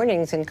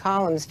warnings and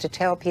columns to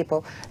tell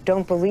people,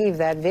 don't believe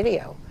that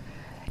video.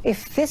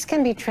 If this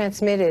can be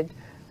transmitted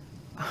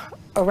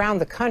around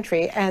the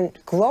country and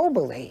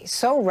globally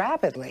so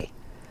rapidly,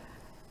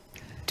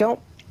 don't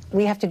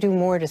we have to do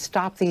more to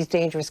stop these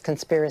dangerous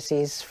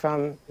conspiracies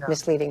from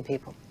misleading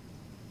people?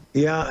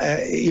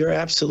 Yeah, you're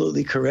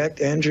absolutely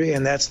correct, Andrea,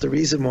 and that's the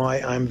reason why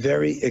I'm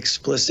very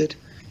explicit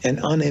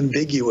and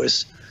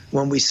unambiguous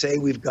when we say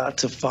we've got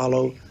to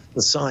follow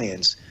the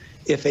science.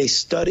 If a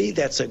study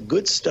that's a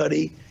good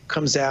study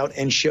comes out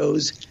and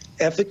shows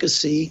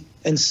efficacy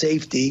and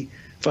safety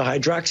for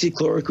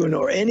hydroxychloroquine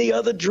or any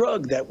other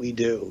drug that we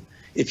do,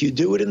 if you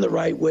do it in the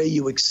right way,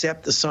 you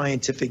accept the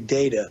scientific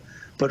data.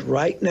 But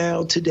right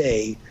now,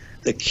 today,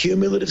 the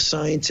cumulative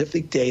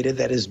scientific data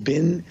that has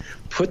been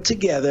put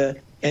together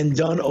and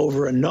done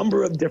over a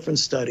number of different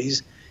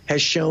studies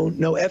has shown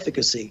no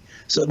efficacy.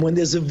 So when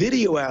there's a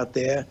video out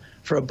there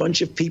for a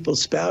bunch of people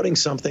spouting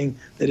something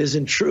that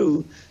isn't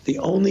true, the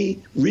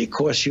only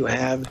recourse you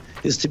have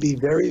is to be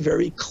very,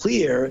 very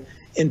clear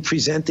in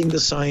presenting the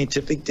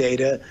scientific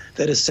data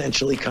that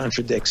essentially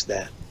contradicts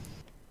that.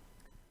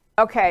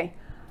 Okay,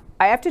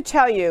 I have to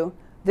tell you,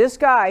 this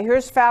guy,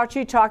 here's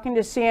Fauci talking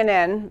to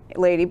CNN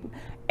lady,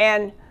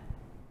 and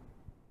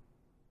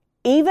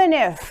even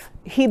if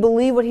he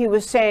believed what he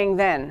was saying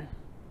then,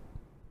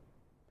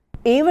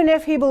 even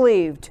if he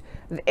believed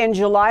in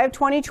July of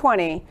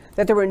 2020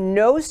 that there were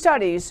no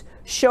studies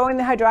showing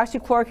that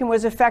hydroxychloroquine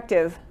was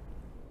effective,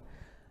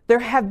 there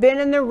have been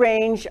in the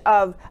range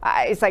of,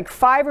 it's like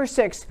 5 or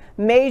 6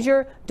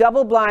 major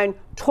double-blind,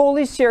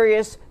 totally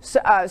serious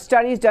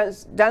studies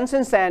done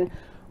since then,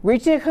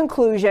 reaching a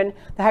conclusion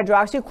that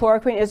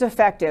hydroxychloroquine is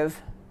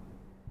effective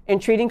in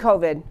treating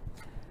COVID.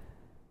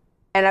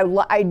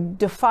 And I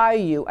defy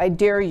you, I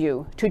dare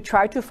you, to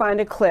try to find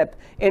a clip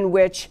in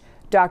which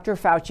Dr.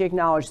 Fauci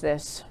acknowledged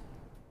this.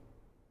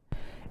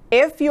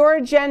 If your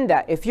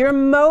agenda, if your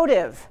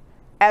motive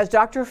as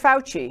Dr.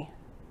 Fauci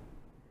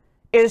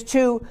is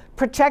to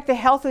protect the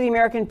health of the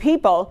American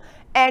people,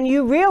 and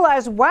you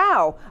realize,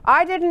 wow,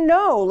 I didn't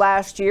know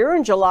last year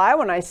in July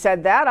when I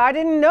said that, I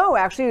didn't know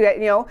actually that,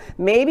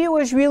 maybe it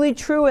was really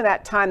true in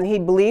that time that he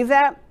believed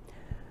that.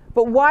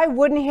 But why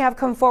wouldn't he have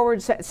come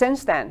forward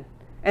since then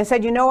and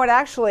said, you know what,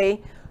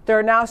 actually, there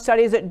are now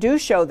studies that do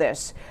show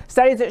this.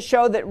 Studies that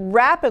show that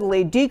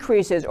rapidly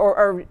decreases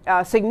or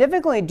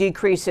significantly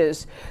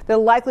decreases the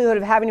likelihood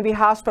of having to be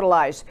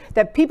hospitalized,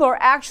 that people are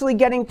actually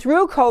getting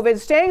through COVID,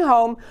 staying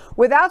home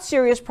without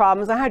serious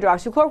problems on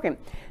hydroxychloroquine.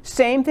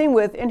 Same thing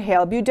with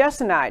inhaled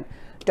budesonide.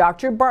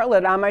 Dr.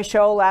 Bartlett on my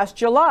show last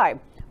July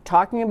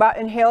talking about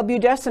inhaled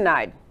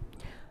budesonide.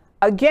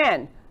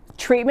 Again,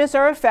 treatments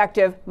are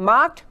effective,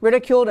 mocked,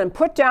 ridiculed, and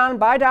put down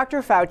by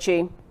Dr.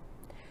 Fauci.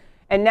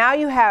 And now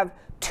you have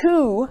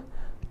two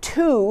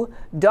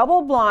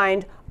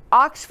double-blind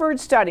Oxford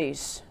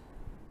studies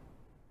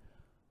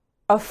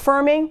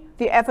affirming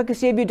the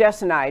efficacy of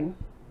budesonide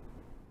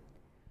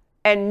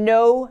and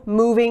no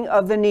moving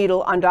of the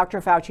needle on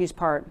Dr. Fauci's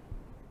part.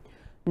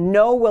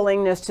 No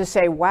willingness to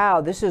say,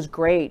 wow, this is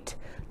great.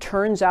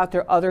 Turns out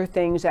there are other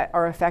things that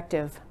are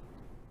effective.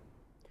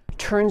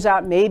 Turns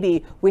out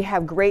maybe we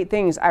have great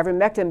things,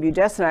 ivermectin,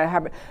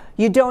 budesonide.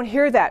 You don't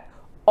hear that.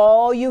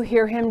 All you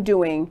hear him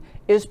doing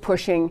is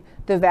pushing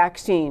the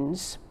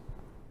vaccines.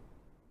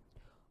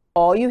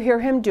 All you hear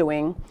him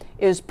doing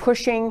is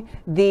pushing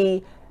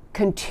the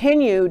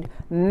continued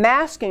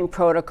masking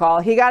protocol.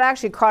 He got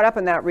actually caught up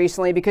in that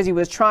recently because he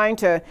was trying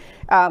to,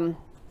 well,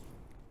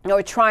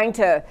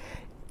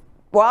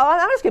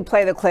 I'm just going to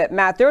play the clip.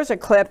 Matt, there's a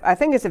clip, I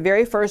think it's the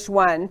very first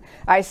one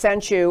I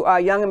sent you,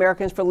 Young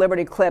Americans for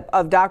Liberty clip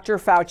of Dr.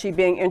 Fauci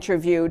being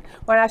interviewed. I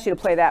want to ask you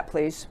to play that,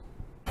 please.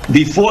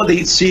 Before the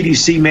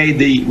CDC made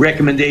the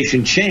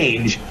recommendation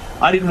change,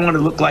 I didn't want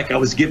to look like I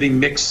was giving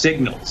mixed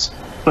signals.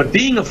 But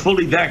being a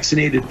fully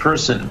vaccinated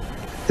person,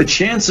 the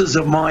chances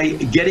of my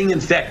getting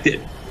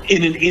infected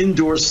in an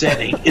indoor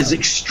setting is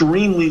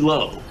extremely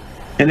low.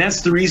 And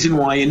that's the reason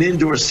why in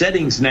indoor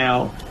settings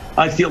now,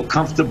 I feel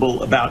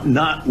comfortable about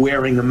not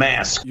wearing a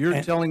mask.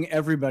 You're telling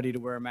everybody to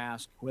wear a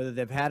mask, whether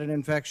they've had an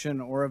infection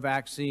or a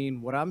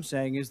vaccine. What I'm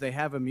saying is they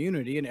have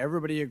immunity, and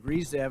everybody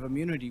agrees they have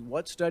immunity.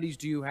 What studies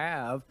do you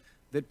have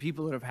that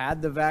people that have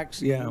had the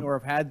vaccine or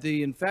have had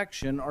the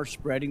infection are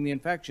spreading the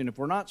infection? If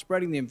we're not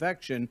spreading the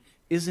infection,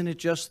 isn't it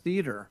just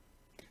theater?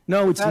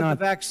 No, it's not.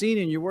 The vaccine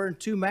and you're wearing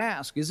 2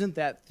 masks. Isn't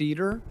that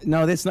theater?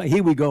 No, that's not.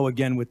 Here we go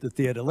again with the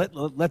theater.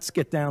 Let's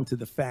get down to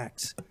the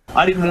facts.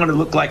 I didn't want to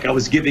look like I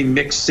was giving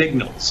mixed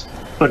signals.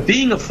 But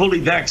being a fully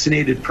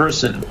vaccinated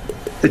person,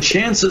 the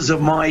chances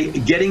of my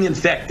getting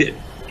infected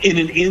in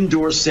an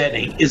indoor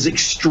setting is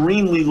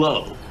extremely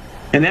low.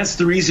 And that's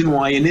the reason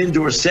why in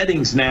indoor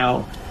settings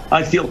now,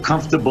 I feel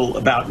comfortable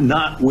about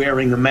not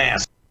wearing a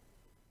mask.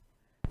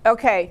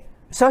 Okay,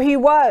 so he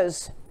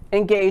was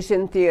engaged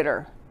in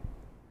theater.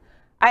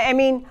 I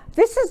mean,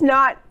 this is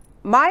not,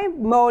 my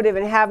motive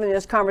in having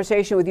this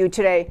conversation with you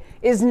today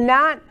is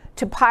not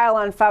to pile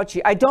on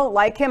Fauci. I don't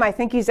like him. I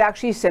think he's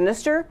actually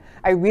sinister.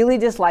 I really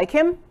dislike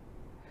him.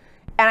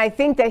 And I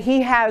think that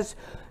he has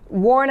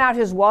worn out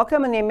his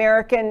welcome in the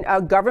American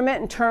government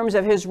in terms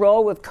of his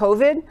role with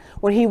COVID,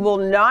 when he will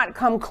not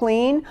come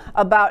clean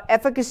about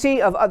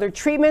efficacy of other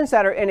treatments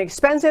that are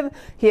inexpensive,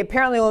 he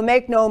apparently will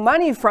make no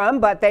money from,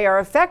 but they are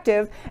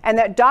effective, and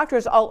that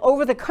doctors all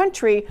over the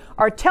country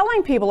are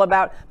telling people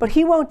about, but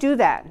he won't do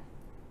that.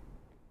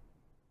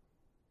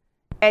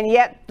 And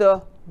yet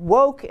the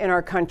woke in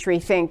our country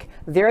think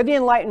they're the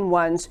enlightened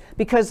ones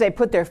because they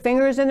put their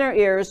fingers in their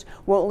ears,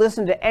 won't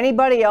listen to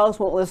anybody else,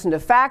 won't listen to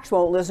facts,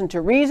 won't listen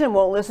to reason,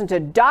 won't listen to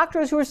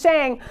doctors who are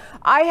saying,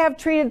 I have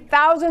treated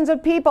thousands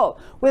of people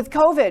with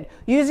COVID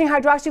using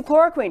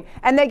hydroxychloroquine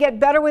and they get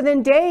better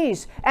within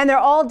days and they're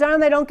all done,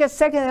 they don't get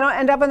sick and they don't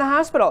end up in the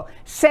hospital.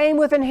 Same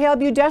with inhaled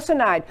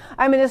budesonide.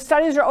 I mean, the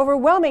studies are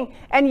overwhelming,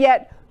 and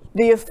yet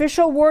the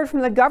official word from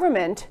the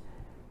government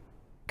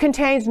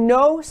contains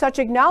no such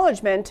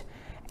acknowledgement.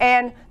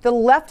 And the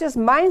leftist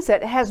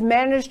mindset has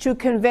managed to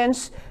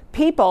convince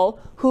people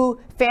who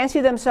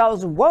fancy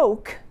themselves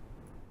woke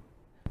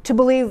to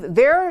believe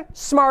they're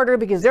smarter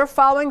because they're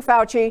following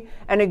Fauci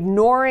and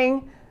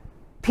ignoring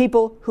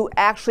people who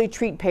actually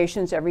treat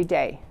patients every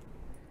day.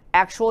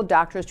 Actual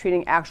doctors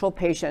treating actual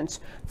patients.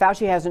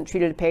 Fauci hasn't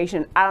treated a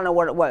patient, I don't know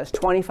what it was,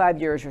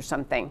 25 years or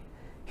something.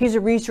 He's a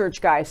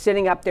research guy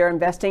sitting up there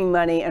investing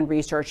money and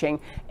researching,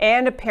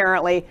 and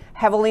apparently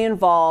heavily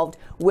involved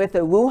with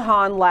the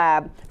Wuhan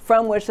lab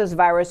from which this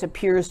virus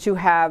appears to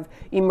have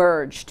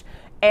emerged,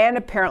 and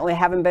apparently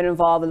haven't been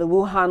involved in the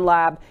Wuhan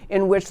lab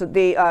in which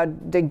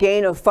the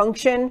gain of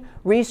function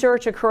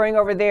research occurring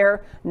over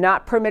there,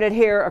 not permitted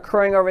here,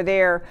 occurring over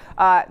there,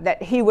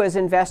 that he was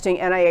investing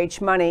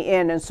NIH money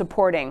in and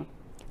supporting.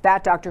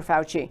 That Dr.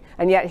 Fauci.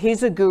 And yet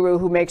he's a guru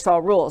who makes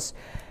all rules.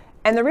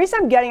 And the reason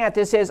I'm getting at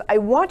this is I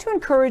want to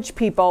encourage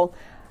people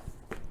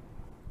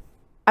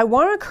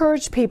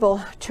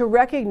to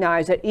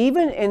recognize that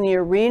even in the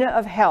arena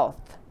of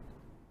health,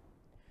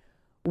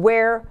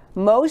 where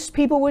most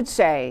people would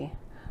say,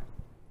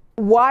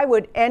 why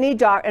would any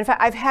doctor, in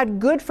fact, I've had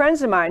good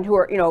friends of mine who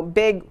are,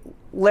 big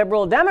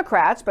liberal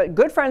Democrats, but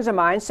good friends of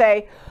mine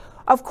say,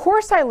 of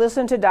course I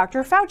listen to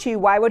Dr. Fauci.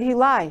 Why would he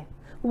lie?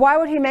 Why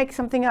would he make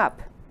something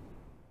up?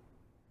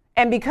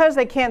 And because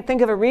they can't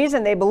think of a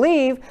reason they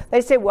believe, they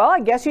say, well,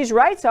 I guess he's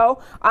right.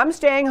 So I'm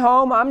staying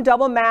home. I'm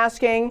double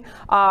masking.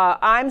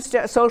 I'm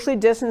socially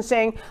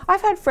distancing.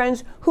 I've had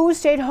friends who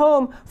stayed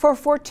home for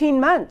 14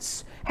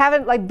 months,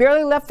 haven't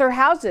barely left their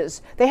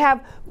houses. They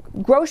have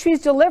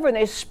groceries delivered and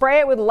they spray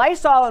it with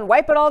Lysol and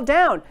wipe it all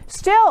down.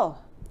 Still.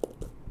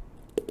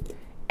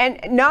 And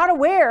not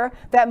aware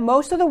that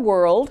most of the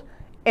world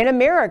in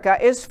America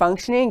is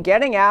functioning,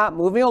 getting out,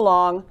 moving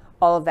along,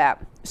 all of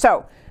that.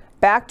 So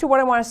back to what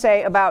I want to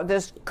say about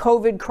this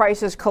COVID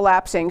crisis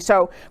collapsing.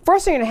 So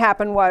first thing that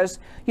happened was,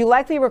 you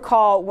likely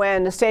recall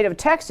when the state of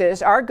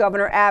Texas, our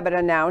Governor Abbott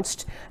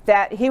announced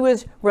that he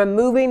was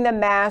removing the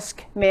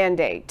mask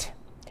mandate.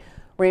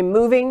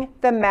 Removing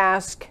the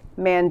mask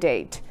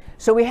mandate.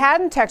 So we had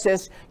in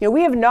Texas,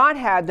 we have not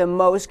had the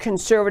most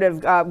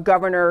conservative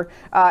governor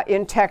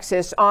in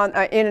Texas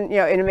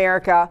in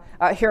America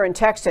here in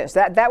Texas.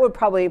 That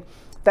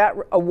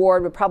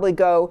award would probably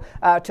go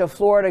to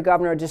Florida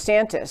Governor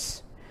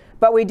DeSantis.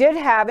 But we did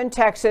have in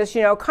Texas,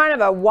 kind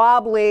of a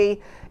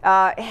wobbly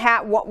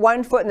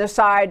one foot in the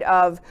side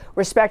of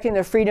respecting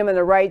the freedom and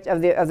the rights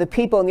of the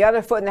people, and the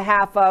other foot in the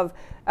half of,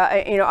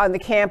 on the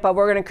camp of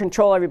we're going to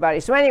control everybody.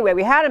 So anyway,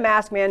 we had a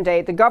mask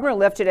mandate. The governor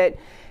lifted it,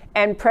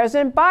 and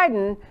President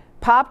Biden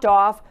popped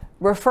off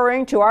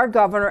referring to our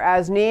governor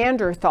as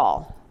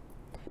Neanderthal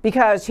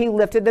because he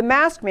lifted the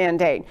mask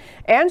mandate.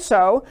 And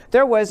so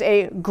there was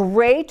a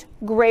great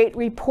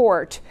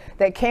report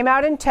that came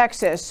out in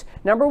Texas.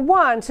 Number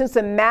one, since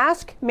the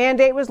mask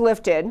mandate was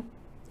lifted,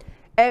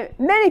 and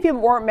many people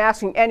weren't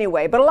masking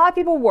anyway, but a lot of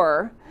people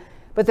were,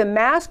 but the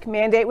mask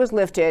mandate was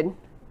lifted,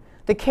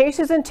 the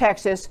cases in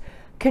Texas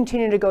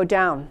continue to go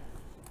down.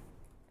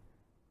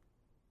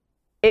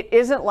 It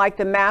isn't like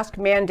the mask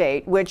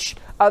mandate, which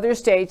other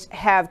states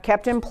have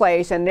kept in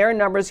place, and their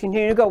numbers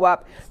continue to go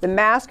up. The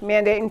mask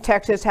mandate in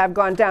Texas have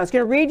gone down. I was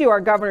going to read you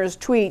our governor's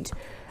tweet,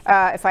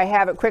 if I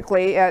have it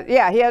quickly. He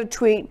had a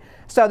tweet.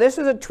 So this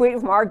is a tweet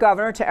from our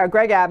governor,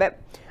 Greg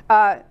Abbott.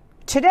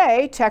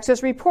 Today,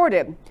 Texas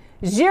reported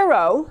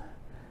zero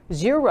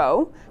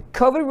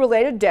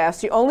COVID-related deaths,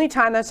 the only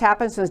time that's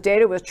happened since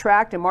data was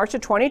tracked in March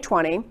of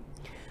 2020.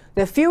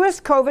 The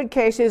fewest COVID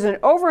cases in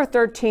over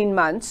 13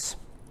 months.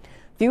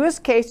 The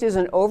lowest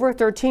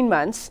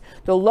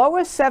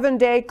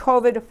 7-day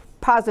COVID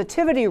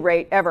positivity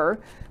rate ever,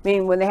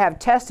 meaning when they have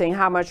testing,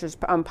 how much is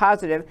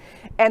positive,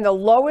 and the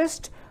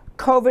lowest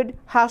COVID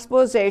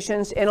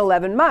hospitalizations in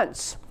 11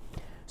 months.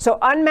 So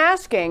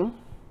unmasking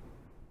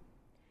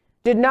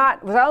was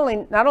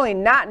not only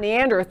not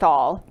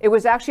Neanderthal, it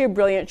was actually a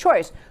brilliant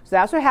choice. So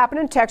that's what happened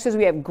in Texas.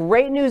 We have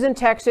great news in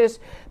Texas.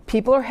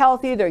 People are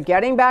healthy, they're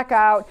getting back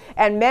out,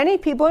 and many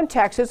people in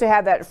Texas, they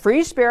have that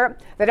free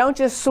spirit. They don't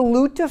just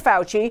salute to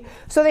Fauci.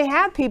 So they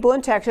have people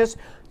in Texas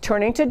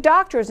turning to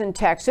doctors in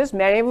Texas,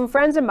 many of them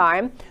friends of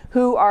mine,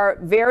 who are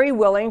very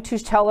willing to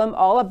tell them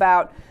all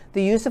about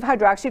the use of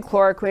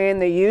hydroxychloroquine,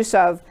 the use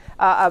of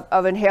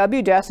inhaled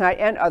budesonide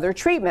and other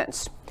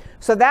treatments.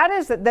 So that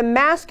is the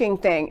masking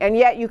thing. And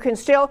yet you can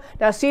still,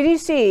 now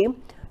CDC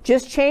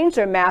just changed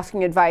their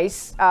masking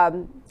advice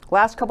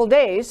last couple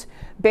days,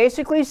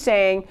 basically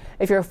saying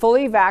if you're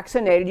fully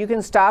vaccinated, you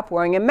can stop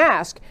wearing a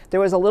mask. There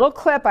was a little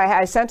clip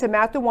I sent to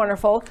Matt the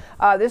Wonderful.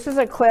 This is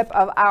a clip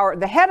of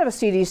the head of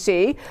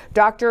CDC,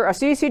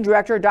 CDC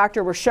Director,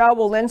 Dr. Rochelle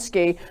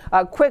Walensky,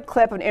 a quick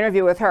clip of an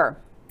interview with her.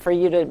 For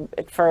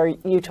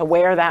you to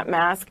wear that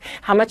mask,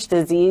 how much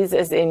disease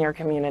is in your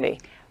community?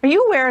 Are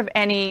you aware of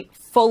any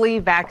fully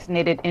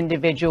vaccinated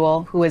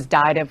individual who has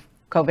died of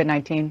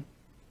COVID-19?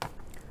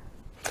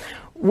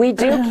 We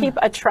do keep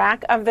a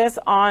track of this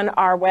on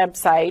our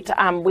website.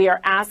 We are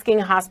asking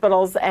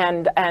hospitals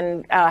and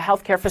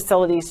healthcare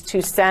facilities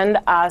to send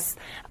us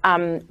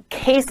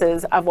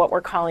cases of what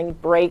we're calling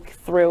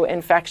breakthrough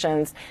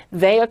infections.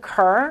 They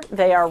occur,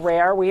 they are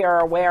rare. We are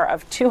aware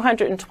of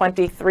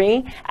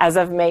 223 as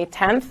of May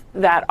 10th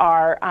that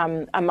are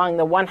among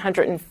the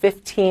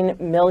 115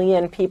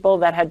 million people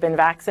that had been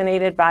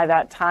vaccinated by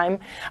that time.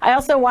 I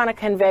also want to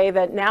convey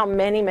that now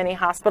many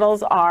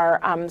hospitals are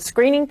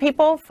screening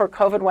people for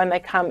COVID when they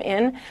come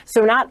in.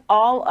 So not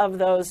all of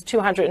those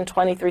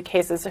 223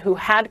 cases who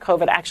had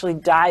COVID actually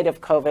died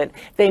of COVID.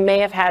 They may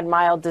have had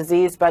mild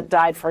disease, but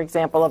died, for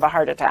example, of a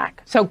heart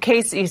attack. So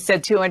you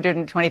said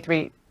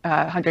 223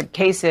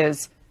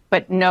 cases,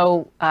 but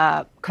no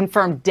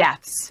confirmed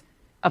deaths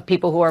of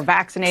people who are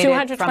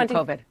vaccinated from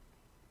COVID.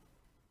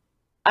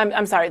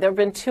 I'm sorry, there have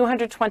been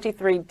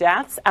 223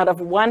 deaths out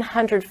of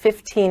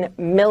 115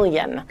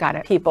 million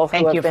people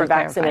who have been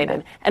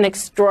vaccinated. An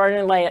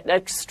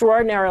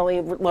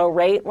extraordinarily low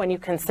rate when you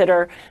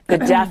consider the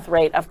death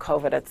rate of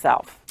COVID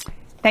itself.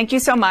 Thank you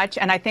so much.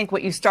 And I think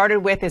what you started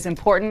with is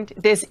important.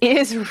 This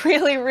is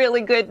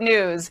really good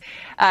news.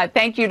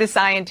 Thank you to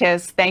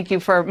scientists. Thank you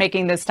for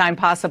making this time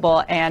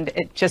possible. And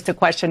it's just a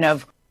question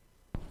of.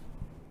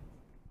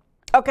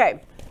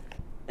 Okay.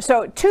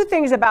 So 2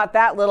 things about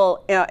that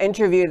little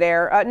interview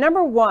there.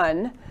 Number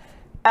one,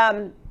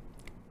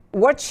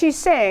 what she's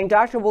saying,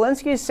 Dr.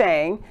 Walensky is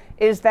saying,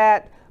 is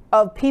that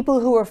of people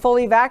who are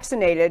fully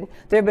vaccinated,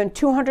 there have been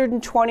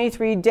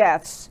 223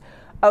 deaths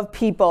of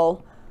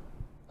people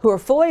who are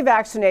fully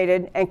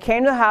vaccinated and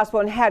came to the hospital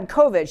and had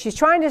COVID. She's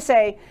trying to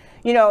say,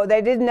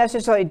 they didn't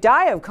necessarily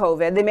die of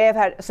COVID. They may have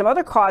had some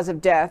other cause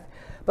of death,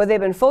 but they've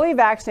been fully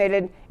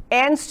vaccinated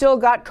and still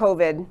got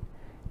COVID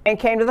and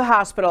came to the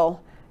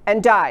hospital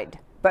and died,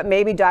 but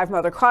maybe died from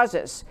other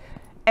causes.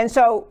 And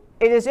so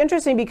it is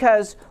interesting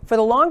because for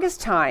the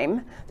longest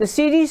time, the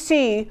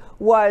CDC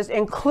was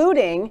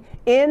including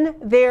in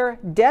their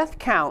death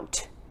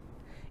count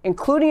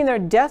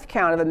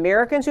of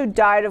Americans who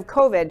died of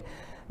COVID,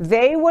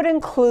 they would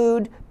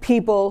include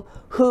people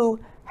who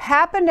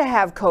happened to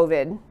have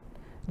COVID,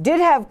 did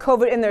have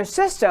COVID in their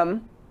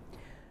system,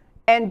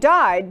 and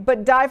died,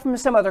 but died from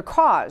some other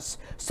cause.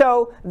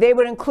 So they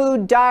would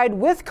include died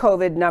with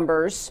COVID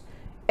numbers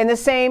in the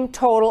same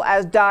total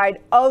as died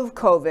of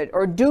COVID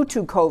or due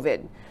to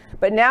COVID.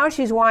 But now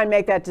she's wanting to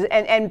make that,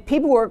 and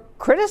people were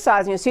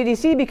criticizing the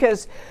CDC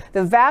because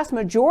the vast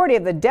majority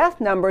of the death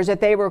numbers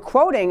that they were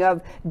quoting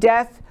of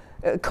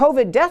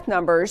COVID death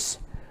numbers,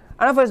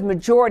 I don't know if it was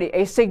majority,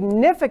 a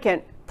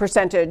significant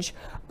percentage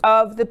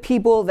of the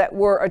people that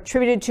were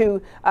attributed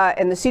to,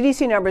 in the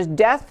CDC numbers,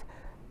 death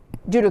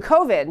due to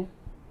COVID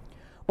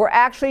were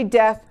actually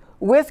death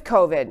with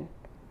COVID.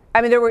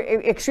 I mean, there were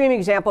extreme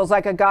examples,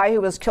 like a guy who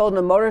was killed in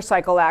a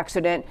motorcycle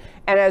accident,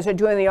 and as they're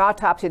doing the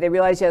autopsy, they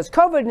realized he has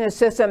COVID in his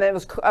system, and it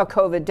was a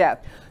COVID death.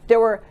 There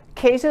were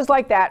cases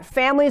like that,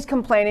 families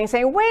complaining,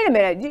 saying, wait a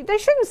minute, they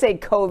shouldn't say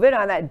COVID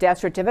on that death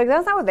certificate.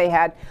 That's not what they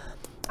had.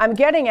 I'm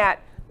getting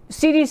at,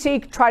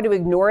 CDC tried to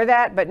ignore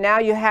that, but now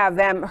you have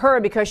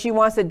her, because she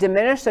wants to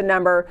diminish the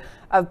number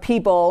of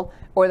people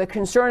or the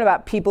concern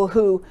about people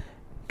who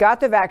got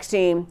the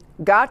vaccine,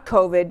 got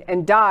COVID,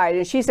 and died.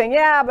 And she's saying,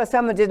 yeah, but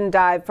someone didn't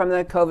die from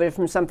the COVID,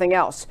 from something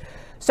else.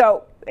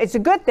 So it's a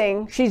good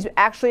thing. She's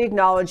actually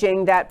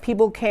acknowledging that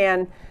people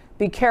can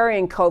be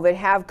carrying COVID,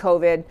 have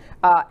COVID,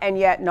 and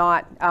yet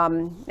not,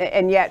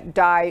 and yet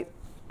die.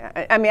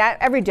 I mean,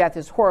 every death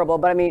is horrible,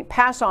 but I mean,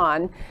 pass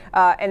on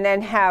and then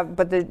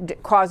but the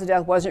cause of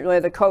death wasn't really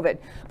the COVID.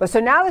 But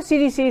so now the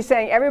CDC is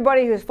saying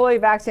everybody who's fully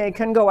vaccinated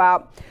can go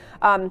out.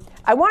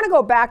 I want to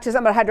go back to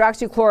something about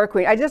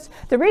hydroxychloroquine.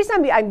 The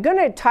reason I'm going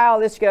to tie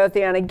all this together at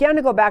the end, again,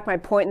 to go back to my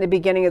point in the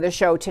beginning of the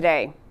show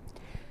today.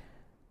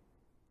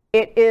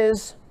 It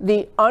is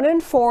the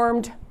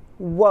uninformed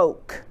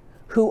woke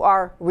who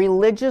are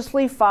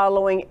religiously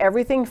following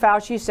everything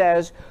Fauci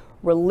says,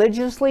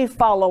 religiously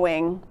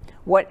following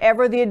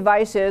whatever the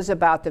advice is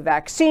about the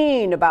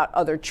vaccine, about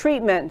other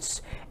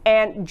treatments,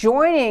 and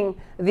joining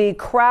the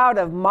crowd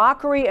of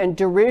mockery and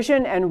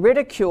derision and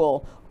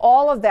ridicule,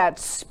 all of that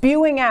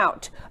spewing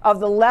out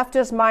of the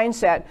leftist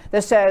mindset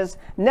that says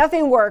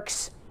nothing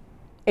works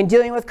in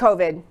dealing with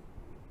COVID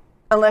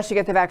unless you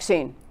get the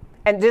vaccine.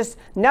 And just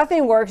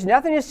nothing works,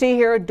 nothing to see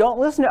here, don't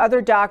listen to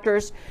other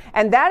doctors.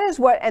 And that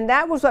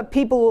was what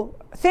people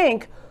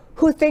think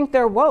who think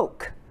they're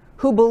woke,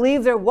 who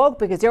believe they're woke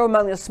because they're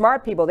among the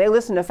smart people. They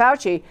listen to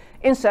Fauci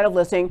instead of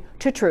listening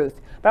to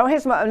truth. But I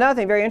want to hear another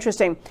thing very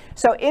interesting.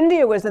 So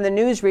India was in the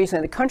news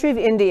recently. The country of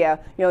India,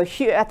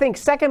 I think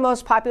second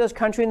most populous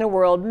country in the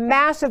world,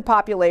 massive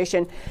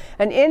population.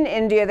 And in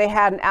India, they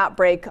had an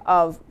outbreak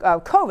of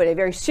COVID, a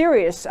very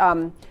serious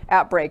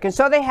outbreak. And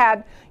so they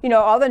had,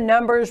 all the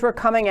numbers were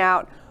coming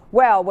out.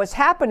 Well, what's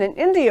happened in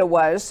India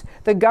was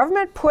the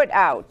government put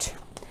out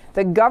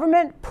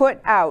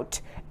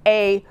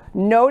a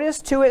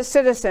notice to its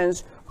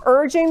citizens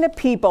urging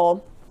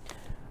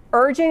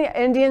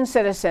Indian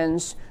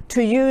citizens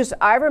to use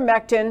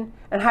ivermectin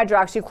and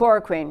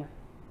hydroxychloroquine.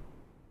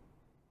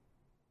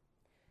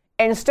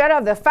 instead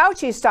of the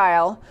Fauci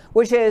style,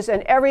 which is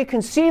in every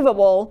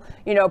conceivable,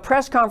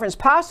 press conference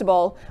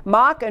possible,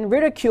 mock and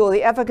ridicule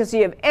the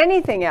efficacy of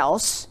anything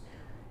else,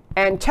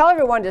 and tell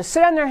everyone to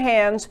sit on their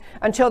hands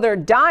until they're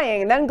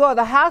dying and then go to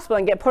the hospital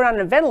and get put on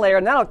a ventilator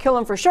and that'll kill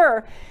them for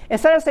sure.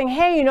 Instead of saying,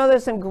 hey,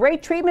 there's some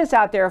great treatments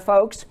out there,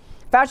 folks.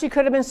 Fauci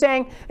could have been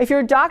saying, if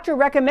your doctor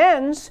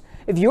recommends,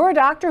 if you're a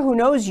doctor who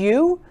knows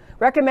you,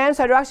 recommends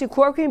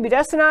hydroxychloroquine,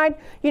 budesonide,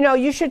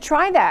 you should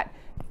try that.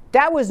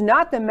 That was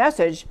not the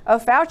message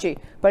of Fauci.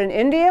 But in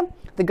India,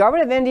 the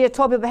government of India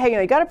told people, hey,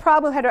 you got a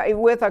problem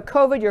with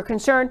COVID, you're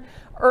concerned,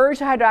 urge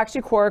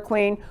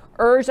hydroxychloroquine,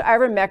 urge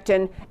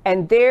ivermectin,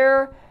 and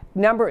their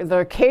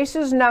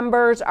cases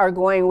numbers are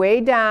going way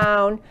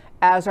down,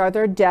 as are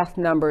their death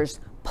numbers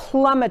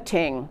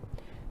plummeting.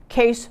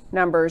 Case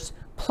numbers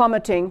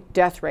plummeting,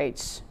 death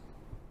rates.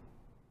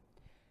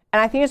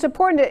 And I think it's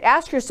important to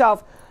ask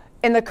yourself,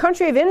 in the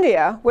country of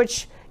India,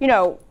 which,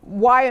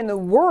 why in the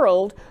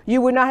world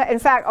you would not, in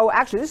fact,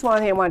 actually, this is one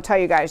thing I want to tell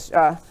you guys,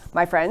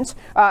 my friends.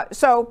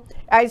 So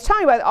I was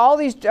telling you about all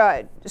these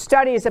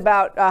studies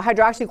about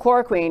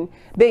hydroxychloroquine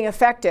being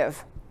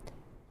effective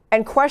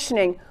and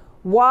questioning,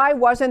 why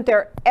wasn't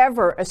there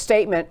ever a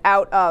statement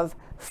out of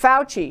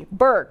Fauci,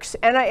 Birx,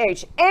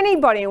 NIH,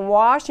 anybody in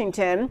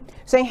Washington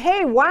saying,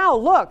 hey, wow,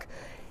 look.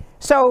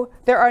 So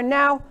there are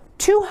now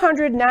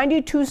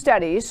 292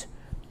 studies,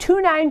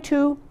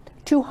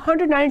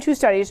 292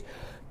 studies,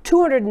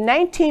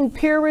 219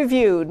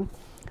 peer-reviewed,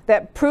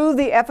 that prove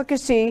the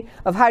efficacy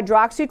of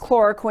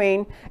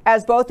hydroxychloroquine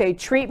as both a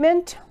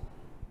treatment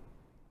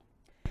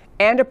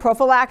and a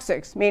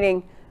prophylaxis,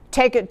 meaning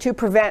take it to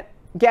prevent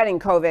getting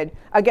COVID,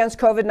 against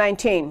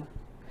COVID-19.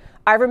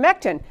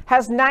 Ivermectin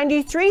has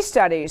 93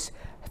 studies,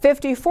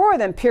 54 of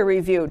them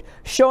peer-reviewed,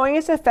 showing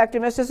its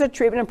effectiveness as a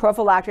treatment and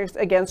prophylactics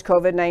against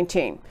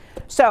COVID-19.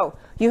 So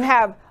you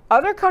have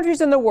other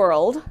countries in the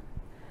world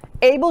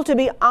able to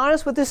be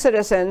honest with the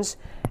citizens,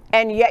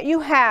 and yet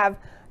you have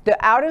the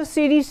out of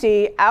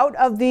CDC, out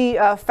of the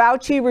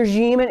Fauci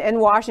regime in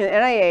Washington,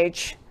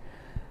 NIH,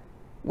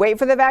 wait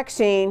for the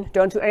vaccine,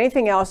 don't do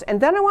anything else.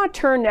 And then I want to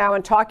turn now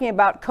and talking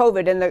about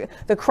COVID, and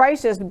the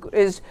crisis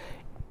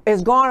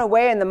is gone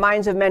away in the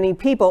minds of many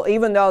people,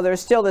 even though there's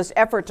still this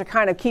effort to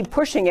kind of keep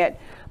pushing it.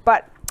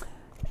 But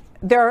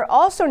there are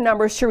also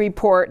numbers to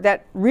report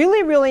that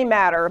really, really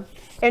matter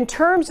in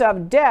terms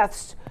of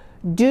deaths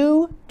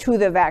due to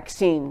the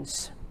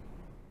vaccines.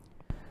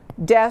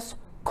 Deaths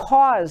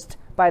caused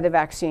by the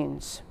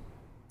vaccines.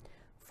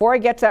 Before I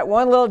get to that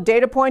one little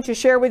data point to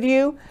share with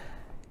you,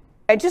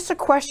 and just a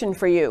question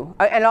for you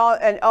and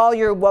all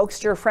your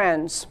wokester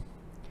friends.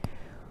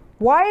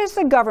 Why is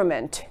the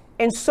government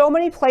in so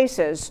many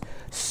places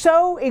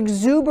so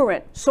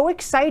exuberant, so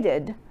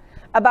excited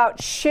about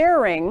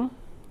sharing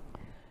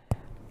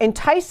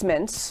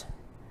enticements,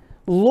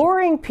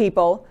 luring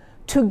people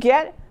to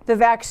get the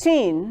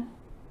vaccine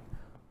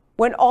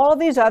when all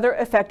these other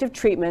effective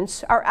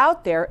treatments are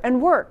out there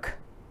and work?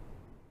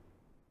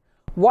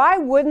 Why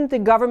wouldn't the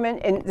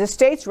government in the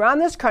states around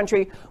this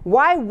country,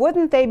 why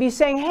wouldn't they be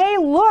saying, hey,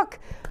 look,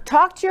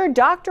 talk to your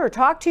doctor,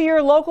 talk to your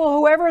local,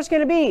 whoever it's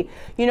going to be,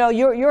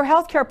 your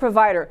healthcare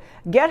provider,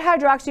 get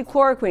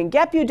hydroxychloroquine,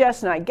 get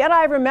budesonide, get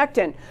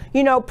ivermectin,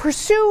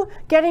 pursue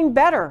getting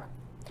better.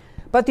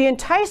 But the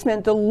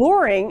enticement, the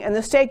luring in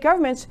the state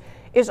governments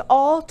is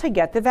all to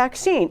get the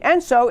vaccine.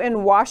 And so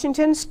in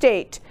Washington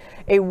State,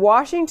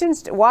 Washington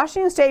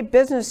State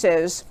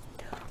businesses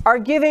are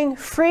giving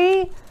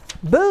free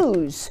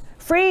booze,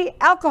 free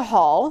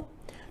alcohol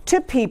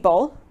to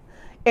people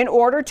in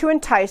order to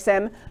entice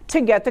them to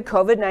get the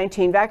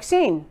COVID-19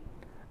 vaccine.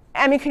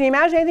 I mean, can you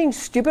imagine anything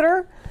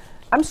stupider?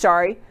 I'm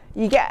sorry.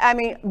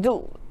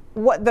 The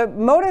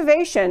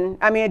motivation,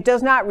 it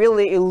does not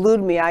really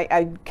elude me.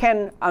 I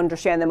can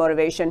understand the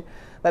motivation,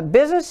 but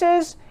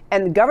businesses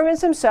and the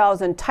governments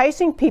themselves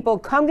enticing people,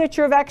 come get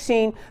your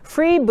vaccine,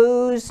 free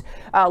booze,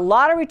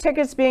 lottery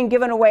tickets being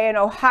given away in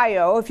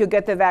Ohio if you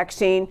get the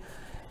vaccine.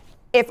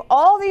 If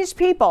all these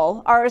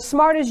people are as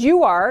smart as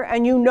you are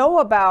and you know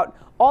about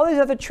all these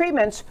other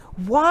treatments,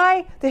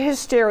 why the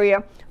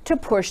hysteria to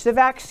push the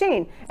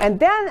vaccine? And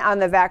then on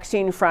the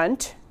vaccine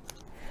front,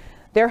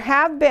 there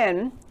have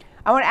been,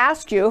 I want to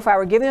ask you, if I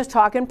were giving this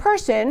talk in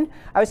person,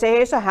 I would say,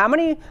 hey, so how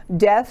many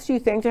deaths do you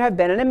think there have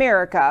been in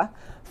America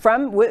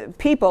from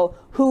people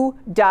who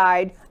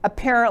died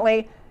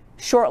apparently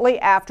shortly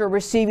after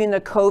receiving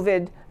the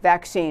COVID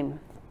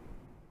vaccine?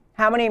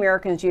 How many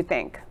Americans do you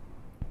think?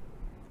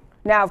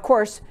 Now, of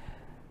course,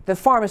 the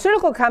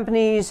pharmaceutical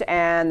companies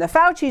and the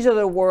Faucis of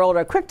the world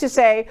are quick to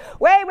say,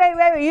 wait,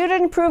 you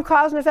didn't prove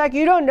cause and effect.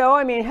 You don't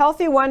know.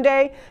 Healthy one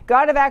day,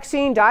 got a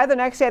vaccine, died the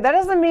next day. That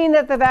doesn't mean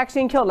that the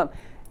vaccine killed them.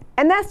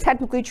 And that's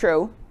technically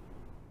true.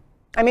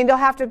 They'll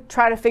have to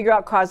try to figure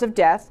out cause of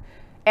death.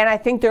 And I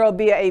think there will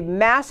be a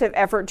massive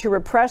effort to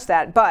repress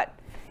that. But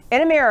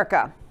in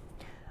America,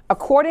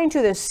 according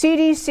to the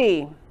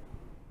CDC,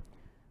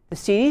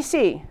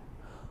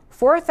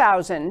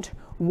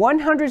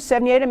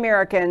 4,178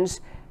 Americans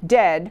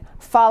dead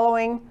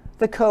following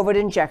the COVID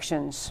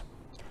injections.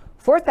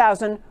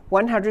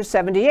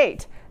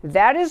 4,178.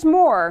 That is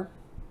more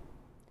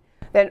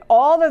than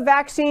all the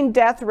vaccine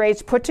death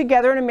rates put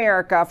together in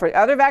America for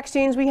other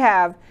vaccines we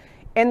have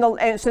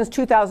since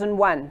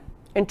 2001,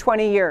 in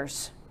 20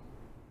 years.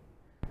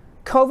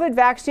 COVID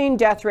vaccine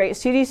death rate,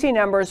 CDC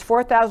number is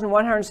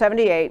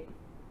 4,178,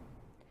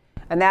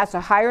 and that's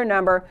a higher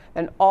number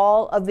than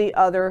all of the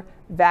other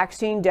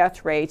vaccine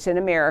death rates in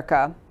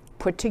America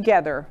put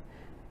together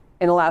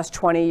in the last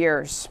 20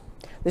 years.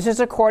 This is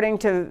according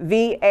to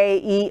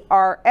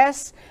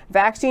VAERS,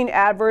 Vaccine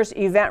Adverse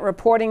Event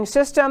Reporting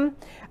System.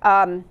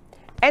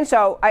 And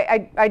so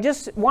I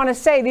just want to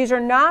say these are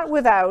not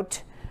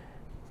without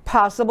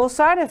possible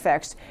side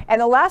effects.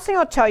 And the last thing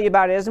I'll tell you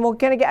about is, and we're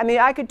going to get, I mean,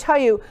 I could tell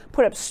you,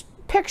 put up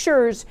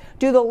pictures,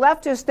 do the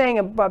leftist thing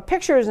about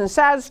pictures and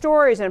sad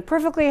stories and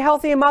perfectly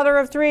healthy mother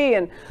of 3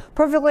 and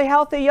perfectly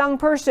healthy young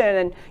person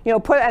and, you know,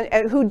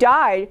 who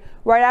died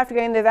right after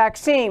getting the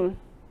vaccine.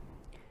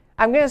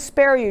 I'm going to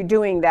spare you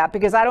doing that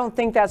because I don't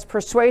think that's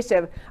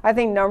persuasive. I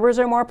think numbers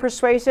are more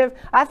persuasive.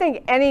 I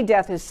think any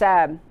death is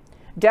sad.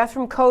 Death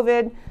from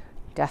COVID,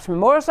 death from a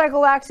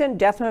motorcycle accident,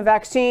 death from a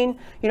vaccine.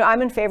 You know,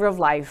 I'm in favor of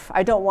life.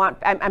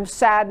 I'm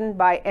saddened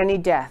by any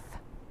death.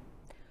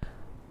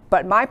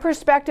 But my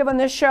perspective on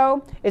this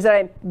show is that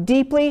I'm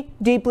deeply,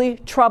 deeply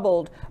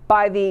troubled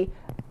by the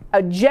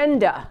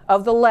agenda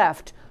of the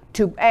left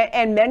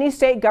and many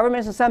state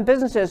governments and some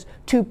businesses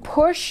to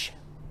push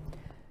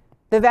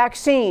the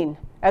vaccine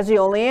as the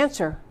only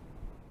answer.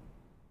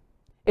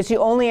 It's the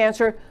only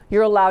answer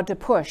you're allowed to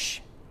push.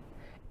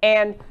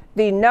 And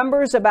the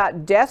numbers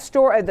about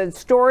the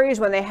stories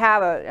when they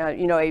have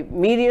a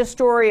media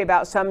story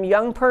about some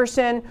young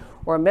person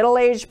or a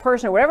middle-aged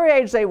person or whatever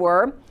age they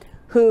were,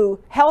 who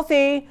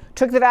healthy,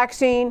 took the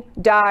vaccine,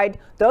 died,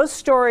 those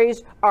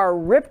stories are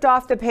ripped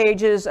off the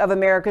pages of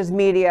America's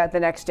media the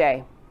next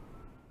day.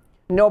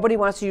 Nobody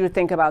wants you to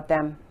think about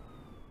them.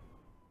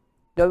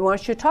 Nobody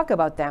wants you to talk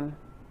about them.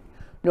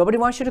 Nobody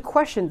wants you to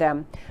question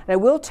them. And I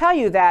will tell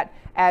you that,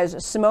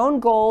 as Simone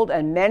Gold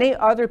and many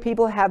other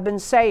people have been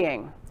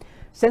saying,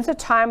 since the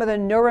time of the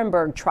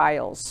Nuremberg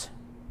trials,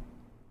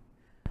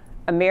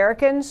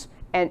 Americans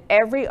and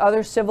every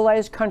other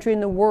civilized country in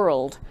the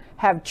world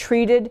have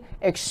treated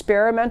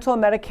experimental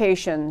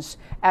medications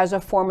as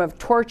a form of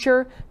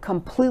torture,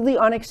 completely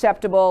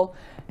unacceptable,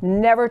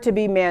 never to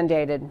be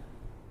mandated.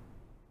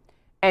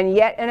 And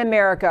yet in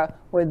America,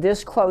 we're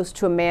this close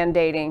to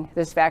mandating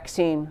this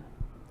vaccine.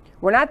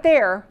 We're not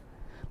there,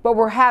 but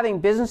we're having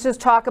businesses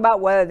talk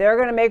about whether they're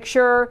going to make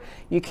sure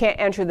you can't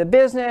enter the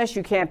business,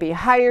 you can't be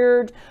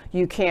hired,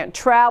 you can't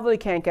travel, you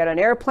can't get on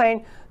an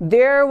airplane.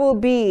 There will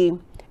be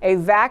a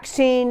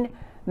vaccine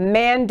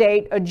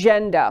mandate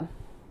agenda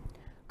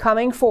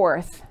coming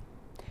forth,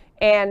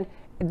 and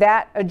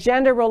that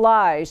agenda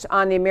relies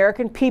on the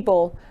American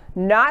people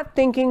not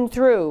thinking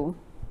through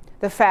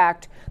the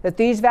fact that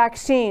these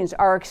vaccines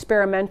are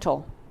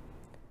experimental.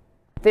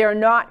 They are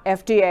not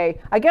FDA.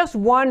 I guess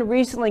one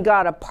recently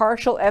got a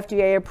partial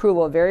FDA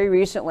approval very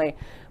recently,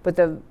 but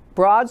the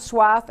broad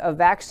swath of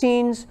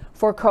vaccines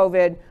for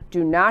COVID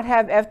do not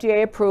have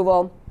FDA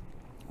approval.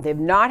 They've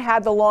not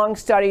had the long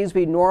studies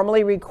we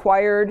normally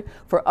required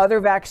for other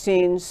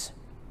vaccines.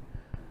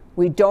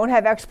 We don't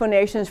have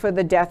explanations for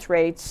the death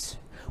rates.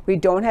 We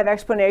don't have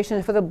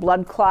explanations for the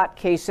blood clot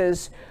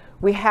cases.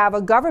 We have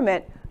a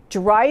government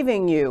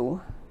driving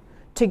you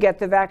to get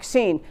the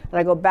vaccine. And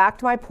I go back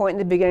to my point in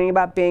the beginning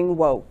about being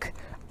woke.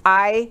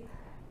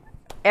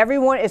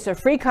 Everyone, it's a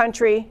free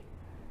country,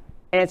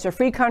 and it's a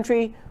free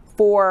country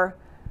for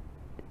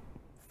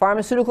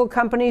pharmaceutical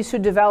companies who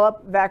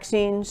develop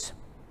vaccines,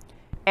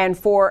 and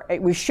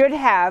we should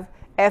have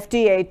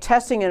FDA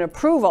testing and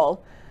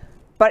approval.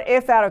 But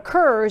if that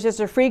occurs, it's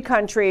a free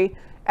country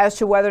as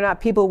to whether or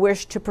not people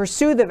wish to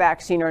pursue the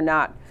vaccine or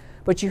not.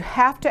 But you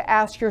have to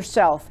ask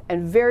yourself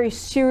and very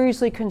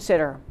seriously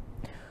consider,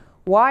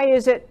 why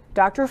is it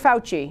Dr.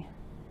 Fauci,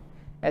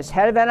 as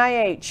head of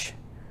NIH,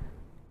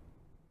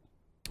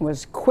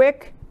 was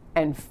quick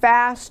and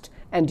fast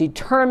and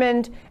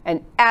determined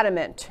and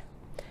adamant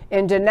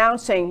in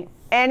denouncing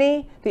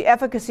the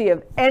efficacy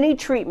of any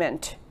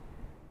treatment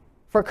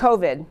for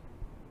COVID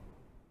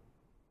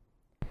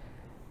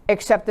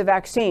except the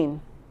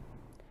vaccine,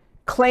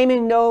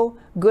 claiming no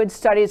good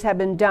studies have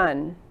been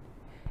done.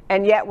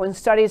 And yet when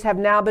studies have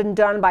now been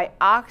done by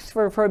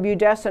Oxford for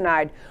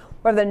budesonide,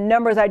 or the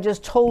numbers I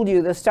just told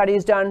you, the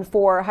studies done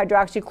for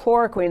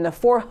hydroxychloroquine, the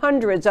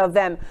 400s of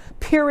them,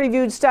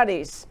 peer-reviewed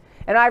studies,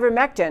 and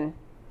ivermectin,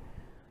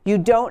 you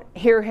don't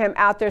hear him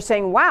out there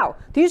saying, wow,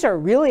 these are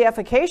really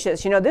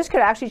efficacious. You know, this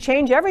could actually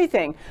change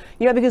everything.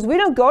 You know, because we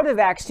don't go to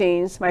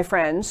vaccines, my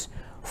friends,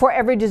 for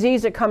every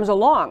disease that comes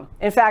along.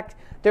 In fact,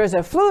 there's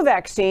a flu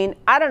vaccine.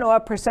 I don't know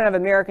what percent of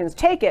Americans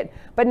take it,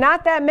 but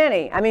not that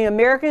many. I mean,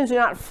 Americans do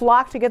not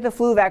flock to get the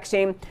flu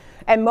vaccine,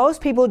 and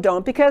most people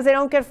don't because they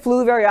don't get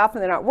flu very often.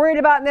 They're not worried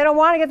about it, and they don't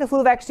want to get the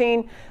flu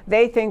vaccine.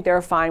 They think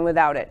they're fine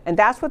without it, and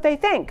that's what they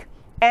think,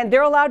 and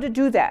they're allowed to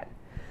do that.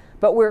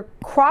 But we're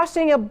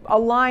crossing a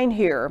line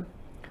here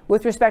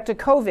with respect to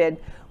COVID,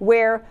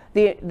 where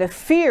the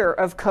fear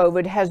of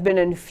COVID has been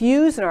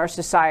infused in our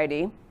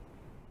society.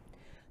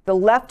 The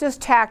leftist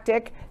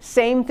tactic,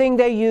 same thing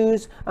they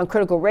use on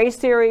critical race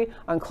theory,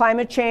 on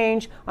climate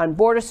change, on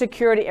border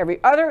security,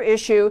 every other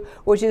issue,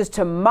 which is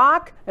to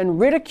mock and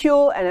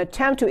ridicule and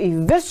attempt to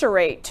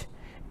eviscerate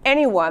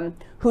anyone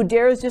who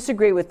dares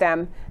disagree with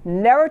them,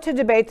 never to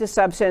debate the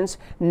substance,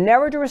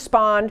 never to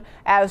respond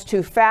as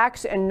to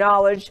facts and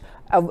knowledge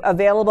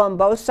available on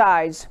both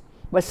sides,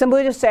 but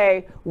simply to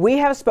say, we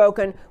have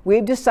spoken,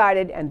 we've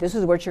decided, and this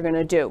is what you're going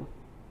to do.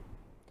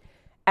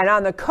 And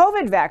on the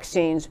COVID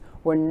vaccines,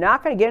 we're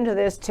not going to get into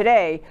this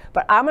today,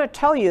 but I'm going to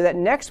tell you that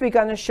next week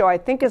on the show, I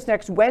think it's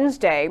next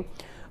Wednesday,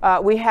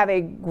 we have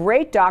a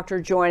great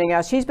doctor joining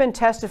us. He's been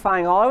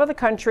testifying all over the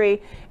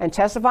country and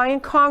testifying in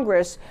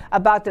Congress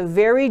about the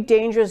very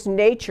dangerous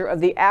nature of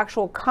the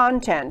actual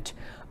content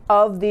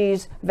of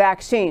these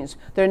vaccines.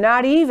 They're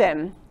not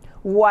even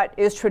what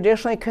is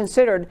traditionally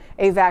considered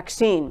a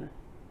vaccine.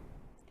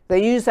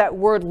 They use that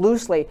word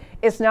loosely.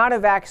 It's not a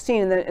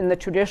vaccine in the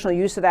traditional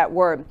use of that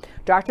word.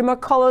 Dr.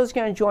 McCullough is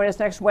going to join us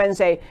next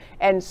Wednesday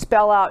and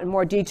spell out in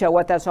more detail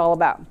what that's all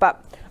about.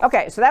 But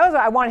okay, so that was,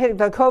 I want to hit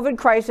the COVID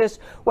crisis.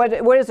 What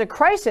is a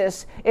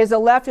crisis is the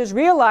left is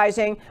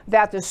realizing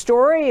that the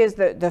story is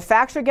the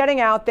facts are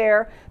getting out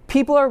there.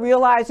 People are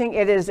realizing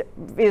it is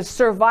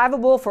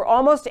survivable for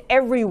almost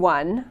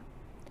everyone.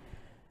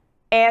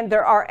 And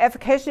there are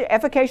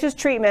efficacious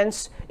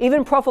treatments,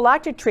 even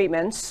prophylactic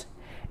treatments.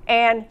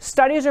 And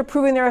studies are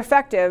proving they're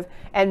effective,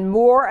 and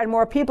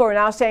more people are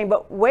now saying,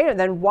 but wait,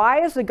 then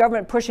why is the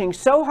government pushing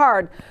so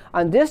hard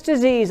on this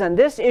disease, on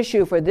this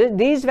issue, for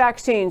these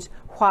vaccines?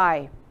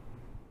 Why?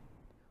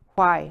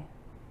 Why?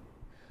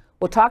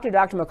 We'll talk to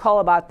Dr.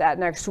 McCullough about that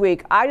next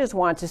week. I just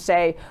want to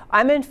say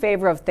I'm in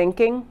favor of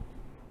thinking.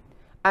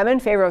 I'm in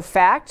favor of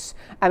facts.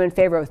 I'm in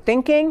favor of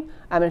thinking.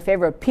 I'm in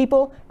favor of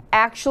people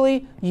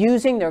actually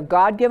using their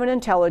God-given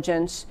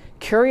intelligence,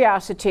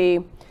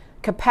 curiosity,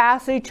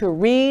 capacity to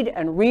read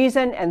and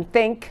reason and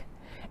think,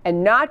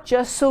 and not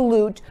just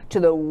salute to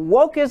the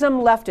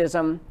wokeism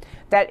leftism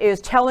that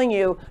is telling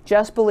you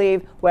just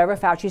believe whatever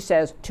Fauci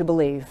says to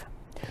believe.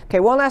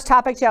 Okay, one last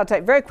topic I'll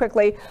take very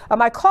quickly.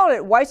 I called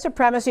it white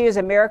supremacy is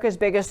America's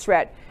biggest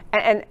threat.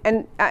 And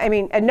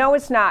no,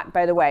 it's not,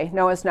 by the way.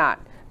 No, it's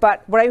not.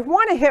 But what I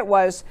want to hit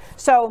was,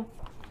 so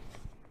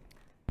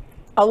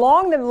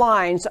along the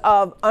lines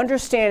of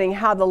understanding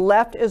how the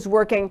left is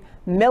working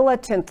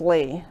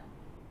militantly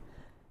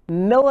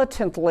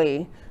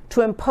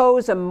to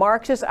impose a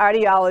Marxist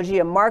ideology,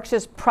 a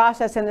Marxist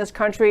process in this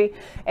country,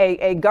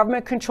 a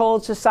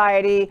government-controlled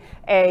society,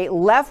 a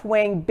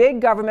left-wing,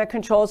 big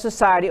government-controlled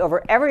society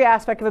over every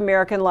aspect of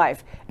American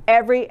life.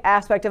 Every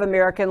aspect of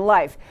American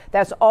life.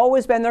 That's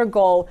always been their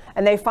goal,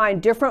 and they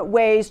find different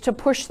ways to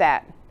push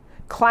that.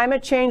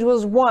 Climate change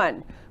was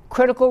one.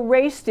 Critical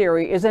race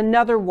theory is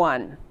another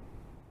one.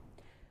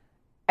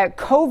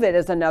 COVID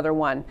is another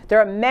one. There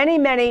are many,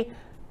 many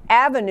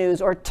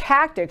avenues or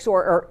tactics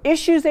or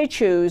issues they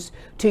choose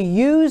to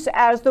use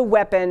as the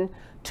weapon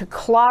to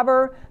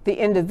clobber the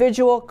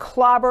individual,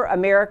 clobber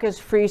America's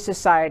free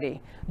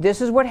society. This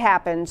is what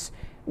happens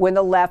when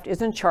the left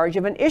is in charge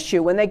of an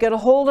issue, when they get a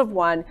hold of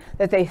one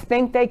that they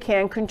think they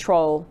can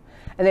control,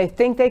 and they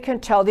think they can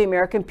tell the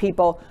American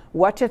people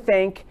what to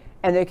think,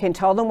 and they can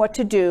tell them what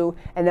to do,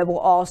 and then we'll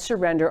all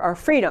surrender our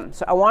freedom.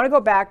 So I want to go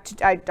back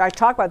to, I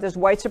talk about this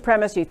white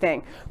supremacy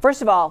thing.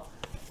 First of all,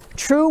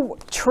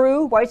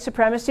 true white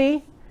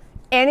supremacy,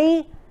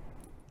 any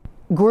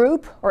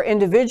group or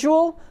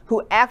individual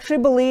who actually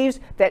believes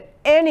that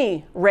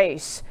any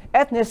race,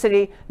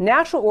 ethnicity,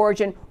 national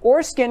origin,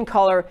 or skin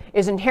color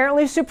is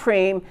inherently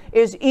supreme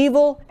is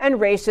evil and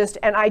racist,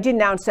 and I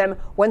denounce them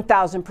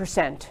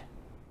 1,000%.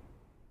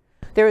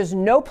 There is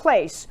no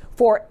place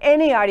for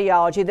any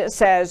ideology that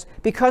says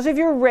because of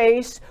your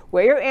race,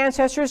 where your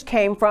ancestors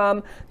came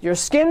from, your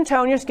skin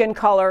tone, your skin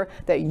color,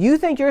 that you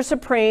think you're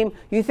supreme,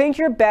 you think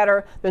you're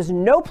better. There's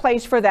no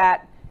place for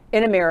that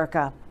in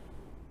America.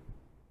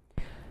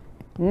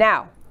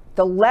 Now,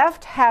 the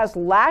left has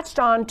latched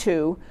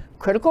onto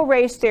critical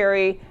race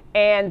theory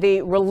and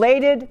the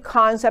related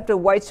concept of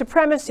white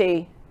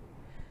supremacy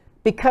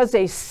because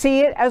they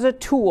see it as a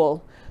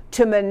tool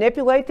to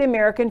manipulate the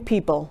American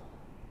people,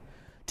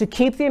 to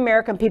keep the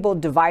American people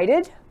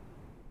divided,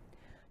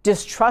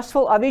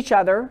 distrustful of each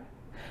other,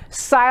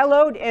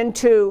 siloed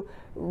into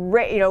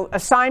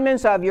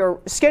assignments of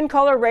your skin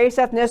color, race,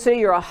 ethnicity.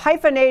 You're a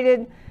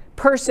hyphenated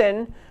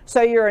person,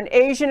 so you're an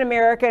Asian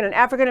American, an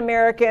African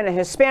American, a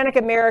Hispanic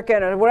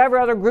American, or whatever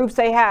other groups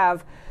they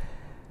have.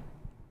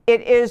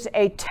 It is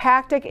a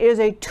tactic, it is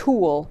a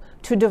tool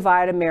to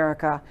divide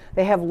America.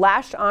 They have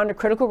latched on to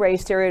critical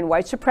race theory and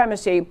white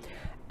supremacy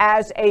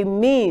as a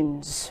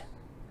means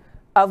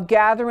of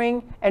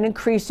gathering and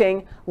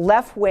increasing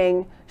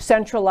left-wing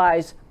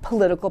centralized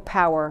political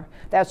power.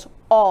 That's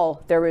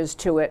all there is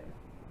to it.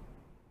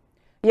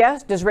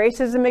 Yes, does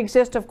racism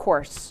exist? Of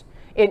course.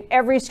 In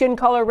every skin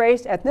color,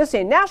 race,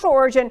 ethnicity, national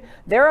origin,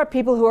 there are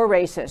people who are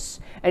racist.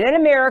 And in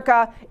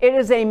America, it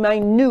is a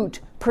minute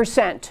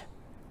percent.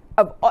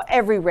 of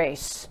every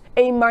race,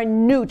 a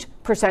minute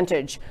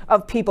percentage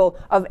of people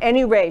of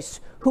any race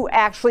who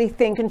actually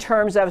think in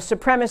terms of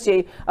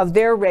supremacy of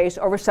their race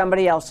over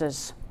somebody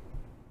else's.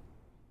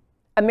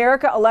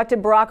 America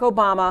elected Barack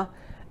Obama,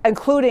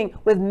 including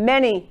with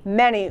many,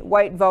 many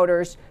white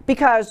voters,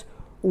 because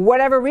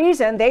whatever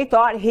reason, they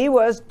thought he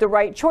was the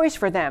right choice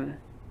for them.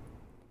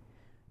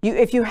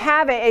 If you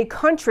have a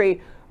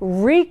country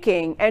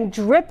reeking and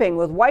dripping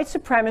with white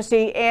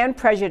supremacy and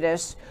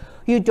prejudice,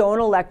 you don't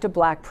elect a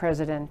black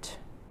president.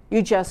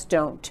 You just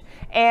don't.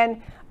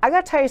 And I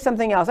got to tell you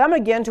something else. I'm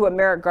going to get into what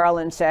Merrick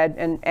Garland said,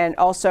 and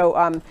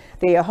also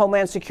the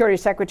Homeland Security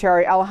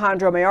Secretary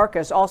Alejandro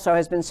Mayorkas also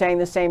has been saying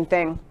the same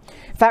thing.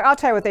 In fact, I'll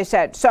tell you what they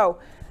said. So,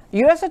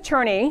 U.S.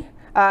 Attorney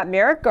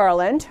Merrick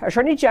Garland, U.S.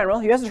 Attorney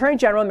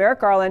General Merrick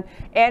Garland,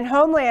 and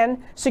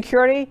Homeland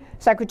Security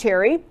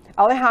Secretary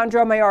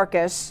Alejandro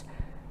Mayorkas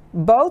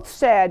both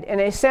said in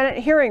a Senate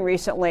hearing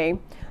recently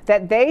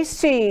that they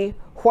see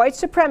white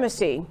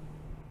supremacy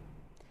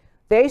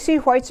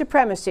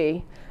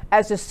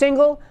as the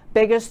single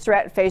biggest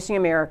threat facing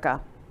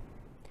America.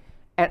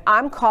 And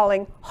I'm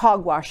calling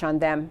hogwash on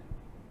them.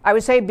 I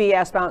would say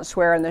BS, but I don't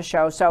swear in this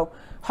show, so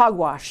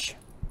hogwash.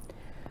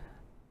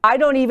 I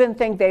don't even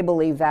think they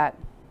believe that.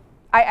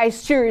 I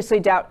seriously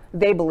doubt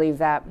they believe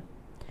that.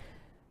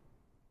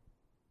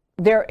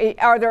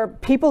 Are there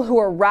people who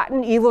are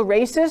rotten, evil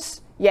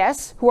racists?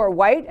 Yes. Who are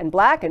white and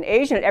black and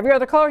Asian and every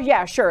other color?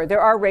 Yeah, sure, there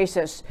are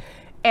racists.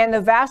 And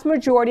the vast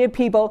majority of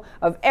people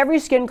of every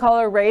skin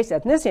color, race,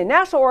 ethnicity, and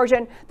national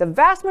origin, the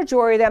vast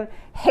majority of them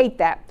hate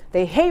that.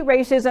 They hate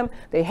racism.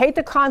 They hate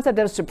the concept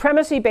of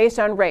supremacy based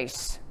on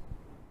race.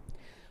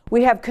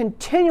 We have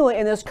continually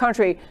in this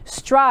country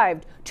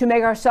strived to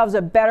make ourselves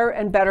a better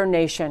and better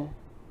nation.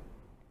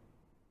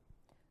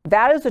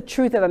 That is the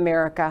truth of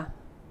America.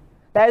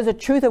 That is the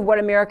truth of what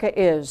America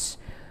is.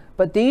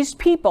 But these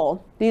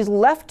people, these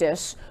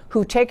leftists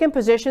who've taken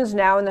positions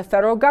now in the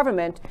federal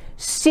government,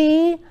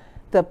 see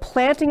the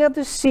planting of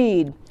the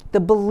seed, the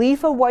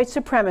belief of white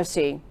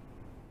supremacy,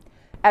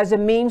 as a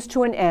means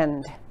to an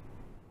end.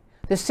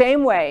 The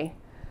same way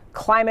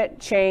climate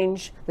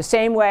change, the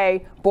same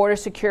way border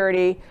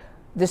security,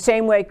 the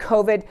same way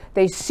COVID,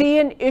 they see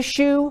an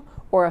issue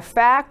or a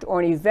fact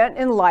or an event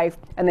in life,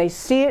 and they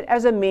see it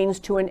as a means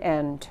to an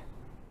end.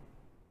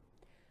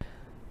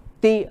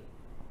 The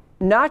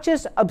not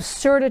just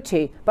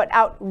absurdity, but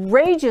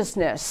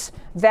outrageousness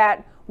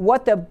that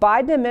what the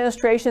Biden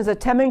administration is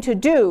attempting to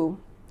do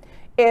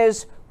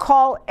is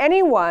call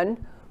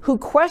anyone who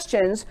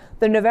questions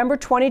the November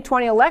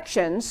 2020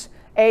 elections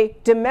a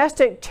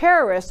domestic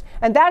terrorist,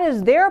 and that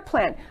is their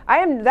plan.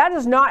 That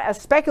is not a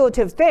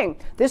speculative thing.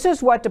 This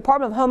is what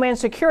Department of Homeland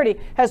Security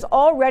has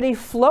already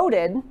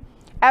floated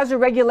as a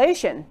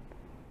regulation,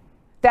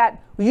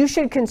 that you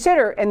should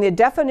consider in the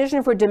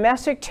definition for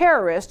domestic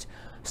terrorist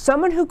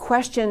someone who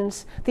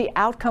questions the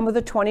outcome of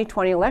the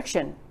 2020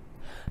 election.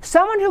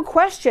 Someone who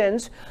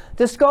questions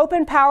the scope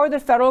and power of the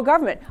federal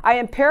government. I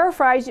am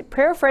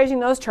paraphrasing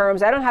those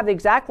terms. I don't have the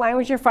exact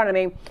language in front of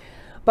me,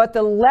 but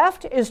the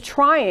left is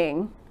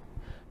trying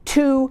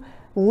to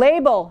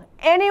label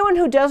anyone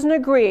who doesn't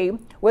agree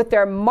with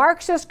their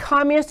Marxist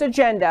communist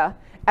agenda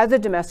as a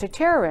domestic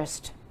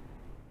terrorist.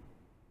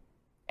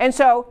 And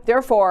so,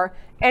 therefore,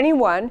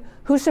 anyone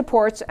who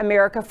supports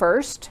America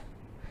First,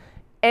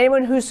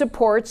 anyone who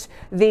supports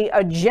the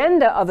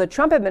agenda of the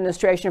Trump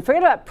administration,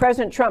 forget about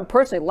President Trump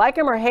personally, like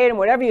him or hate him,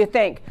 whatever you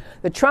think,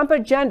 the Trump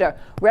agenda,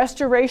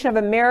 restoration of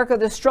America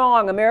the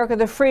strong, America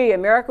the free,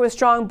 America with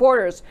strong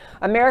borders,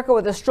 America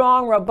with a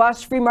strong,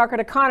 robust, free market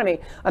economy,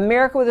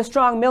 America with a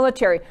strong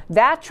military,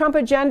 that Trump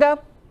agenda,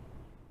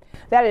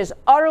 that is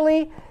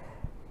utterly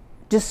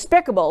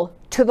despicable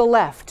to the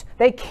left.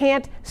 They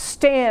can't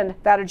stand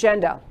that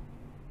agenda.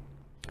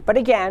 But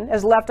again,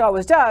 as the left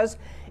always does,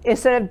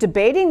 instead of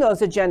debating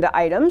those agenda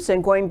items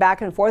and going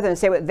back and forth and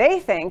say what they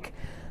think,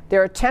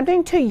 they're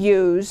attempting to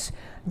use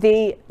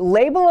the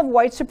label of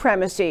white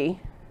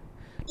supremacy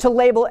to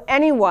label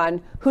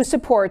anyone who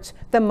supports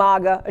the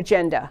MAGA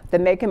agenda, the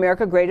Make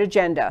America Great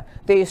agenda,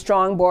 the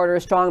strong border,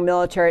 strong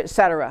military,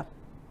 etc.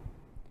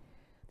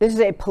 This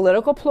is a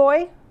political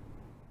ploy.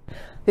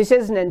 This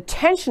is an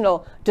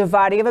intentional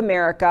dividing of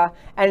America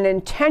and an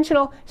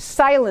intentional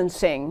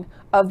silencing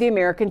of the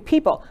American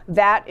people.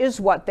 That is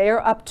what they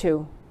are up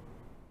to.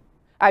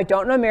 I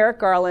don't know Merrick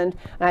Garland,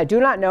 and I do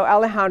not know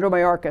Alejandro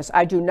Mayorkas.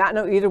 I do not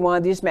know either one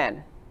of these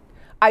men.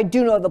 I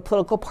do know the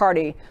political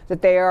party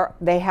that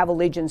they have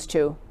allegiance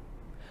to.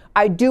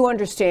 I do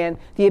understand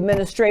the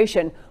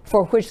administration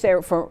for which they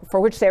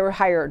were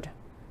hired.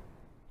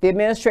 The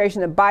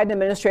administration, the Biden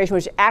administration,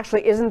 which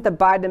actually isn't the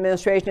Biden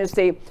administration, it's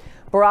the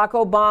Barack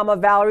Obama,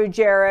 Valerie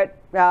Jarrett,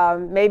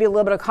 maybe a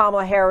little bit of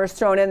Kamala Harris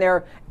thrown in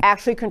there,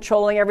 actually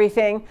controlling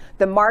everything.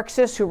 The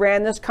Marxists who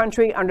ran this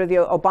country under the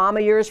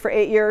Obama years for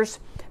 8 years,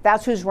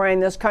 that's who's running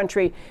this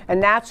country,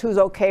 and that's who's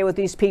okay with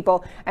these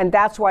people, and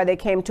that's why they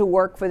came to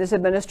work for this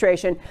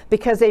administration,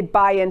 because they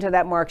buy into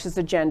that Marxist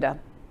agenda.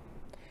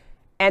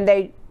 And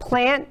they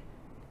plant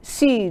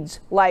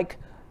seeds like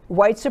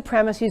white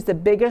supremacy is the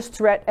biggest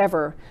threat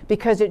ever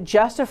because it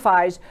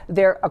justifies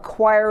their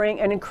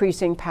acquiring and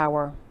increasing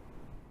power.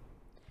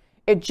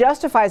 It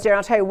justifies their, and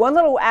I'll tell you one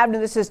little avenue,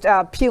 this is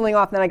peeling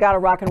off, and then I got to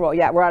rock and roll.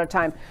 Yeah, we're out of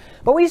time.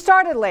 But we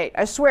started late,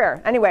 I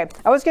swear. Anyway,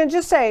 I was going to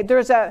just say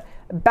there's a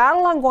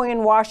battle ongoing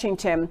in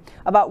Washington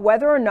about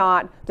whether or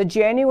not the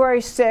January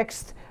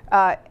 6th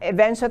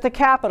events at the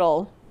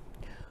Capitol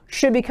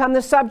should become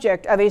the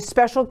subject of a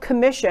special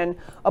commission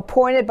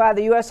appointed by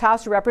the U.S.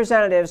 House of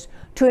Representatives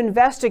to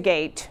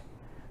investigate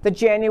the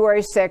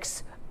January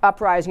 6th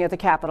uprising at the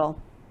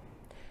Capitol.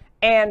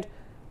 And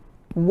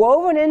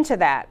woven into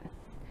that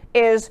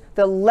is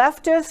the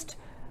leftist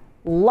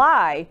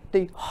lie,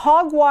 the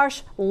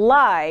hogwash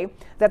lie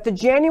that the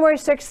January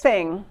 6th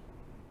thing,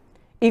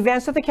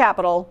 events at the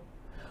Capitol,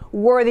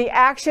 were the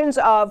actions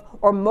of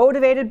or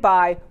motivated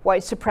by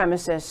white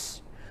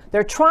supremacists.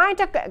 They're trying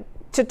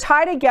to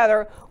tie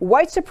together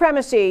white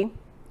supremacy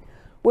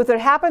with what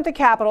happened at the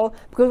Capitol,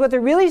 because what they're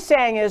really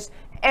saying is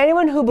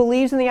anyone who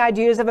believes in the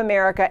ideas of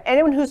America,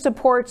 anyone who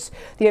supports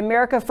the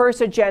America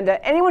First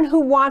agenda, anyone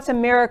who wants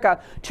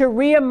America to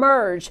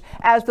reemerge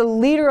as the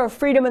leader of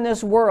freedom in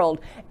this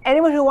world,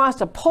 anyone who wants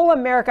to pull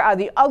America out of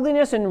the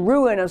ugliness and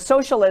ruin of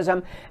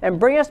socialism and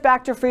bring us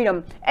back to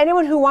freedom,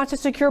 anyone who wants a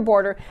secure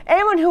border,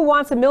 anyone who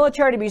wants the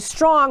military to be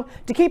strong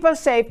to keep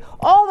us safe,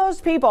 all those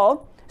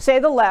people, say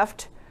the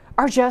left,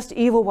 are just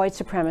evil white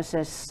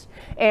supremacists.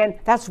 And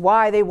that's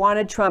why they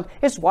wanted Trump.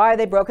 It's why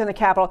they broke in the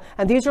Capitol.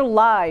 And these are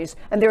lies,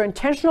 and they're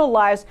intentional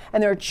lies,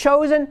 and they're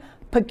chosen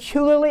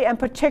peculiarly and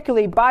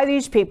particularly by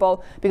these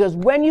people, because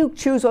when you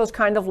choose those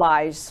kind of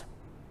lies,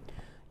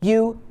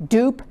 you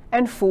dupe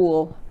and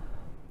fool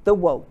the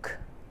woke,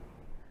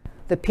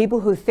 the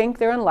people who think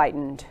they're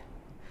enlightened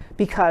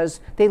because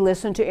they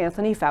listen to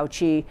Anthony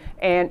Fauci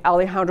and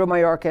Alejandro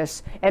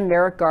Mayorkas and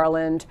Merrick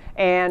Garland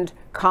and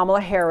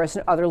Kamala Harris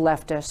and other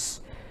leftists.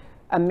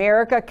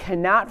 America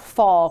cannot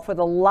fall for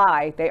the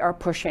lie they are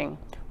pushing.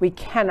 We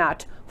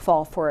cannot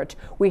fall for it.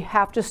 We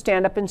have to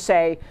stand up and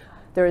say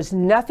there is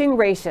nothing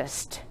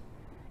racist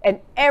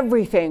and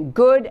everything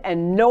good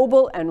and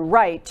noble and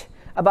right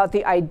about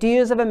the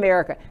ideas of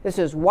America. This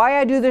is why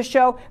I do this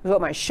show. This is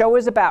what my show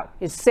is about,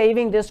 is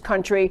saving this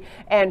country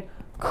and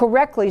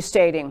correctly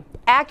stating,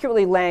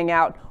 accurately laying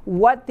out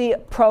what the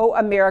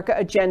pro-America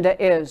agenda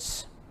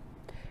is.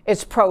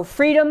 It's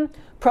pro-freedom,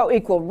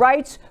 pro-equal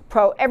rights,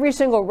 pro-every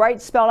single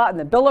right spelled out in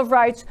the Bill of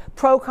Rights,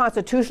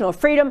 pro-constitutional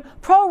freedom,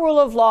 pro-rule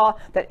of law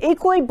that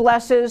equally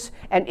blesses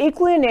and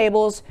equally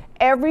enables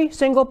every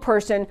single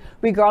person,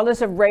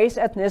 regardless of race,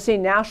 ethnicity,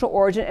 national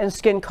origin, and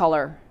skin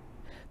color.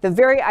 The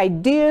very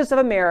ideas of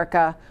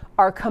America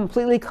are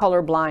completely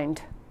colorblind.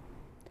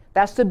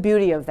 That's the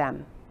beauty of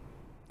them.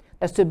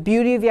 That's the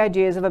beauty of the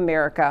ideas of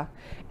America.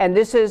 And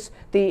this is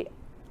the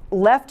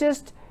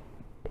leftist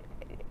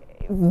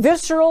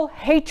visceral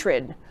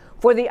hatred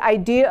for the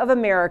idea of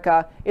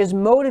America is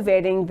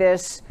motivating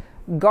this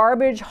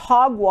garbage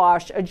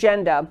hogwash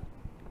agenda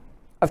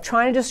of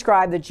trying to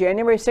describe the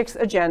January 6th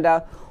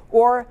agenda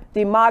or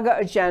the MAGA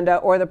agenda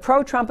or the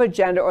pro-Trump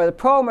agenda or the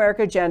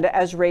pro-America agenda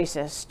as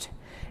racist.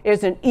 It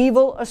is an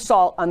evil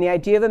assault on the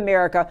idea of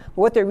America. But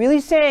what they're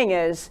really saying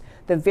is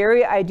the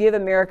very idea of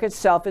America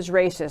itself is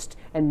racist.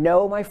 And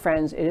no, my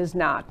friends, it is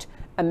not.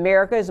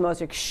 America is the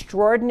most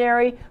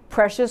extraordinary,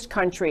 precious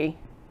country,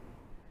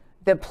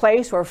 the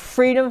place where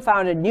freedom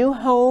found a new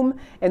home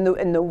in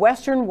the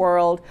Western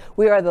world.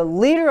 We are the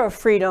leader of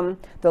freedom,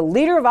 the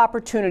leader of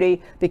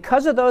opportunity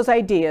because of those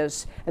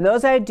ideas. And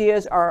those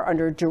ideas are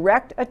under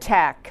direct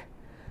attack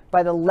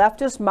by the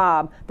leftist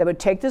mob that would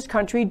take this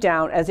country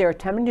down, as they're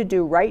attempting to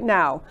do right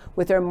now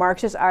with their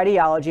Marxist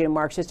ideology and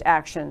Marxist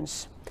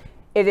actions.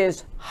 It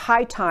is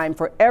high time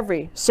for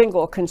every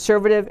single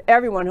conservative,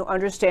 everyone who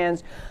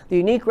understands the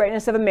unique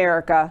greatness of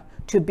America,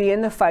 to be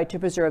in the fight to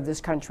preserve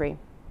this country.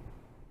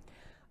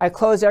 I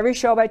close every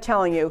show by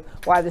telling you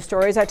why the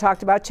stories I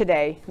talked about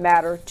today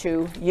matter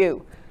to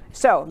you.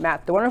 So,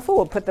 Matt the Wonderful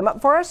will put them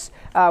up for us.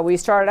 We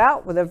started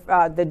out with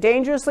the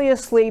dangerously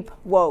asleep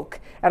woke.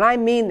 And I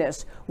mean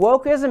this.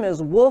 Wokeism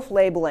is wolf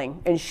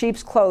labeling in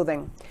sheep's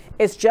clothing.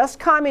 It's just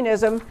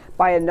communism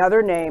by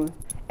another name,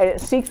 and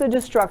it seeks the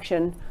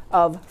destruction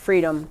of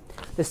freedom.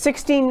 The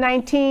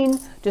 1619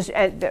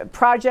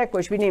 project,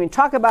 which we didn't even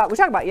talk about, we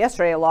talked about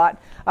yesterday a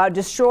lot,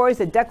 destroys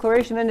the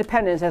Declaration of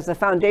Independence as the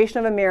foundation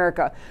of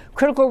America.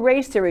 Critical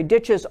race theory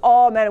ditches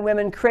all men and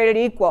women created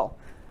equal.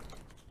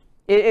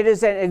 It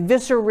is an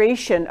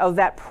evisceration of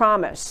that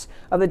promise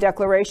of the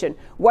Declaration.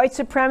 White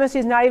supremacy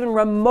is not even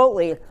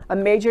remotely a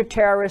major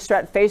terrorist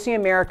threat facing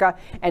America,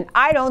 and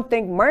I don't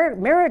think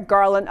Merrick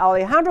Garland,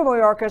 Alejandro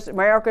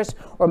Mayorkas,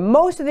 or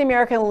most of the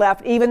American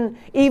left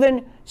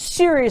even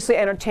seriously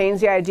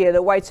entertains the idea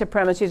that white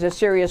supremacy is a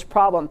serious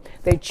problem.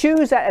 They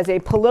choose that as a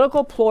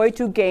political ploy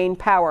to gain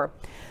power.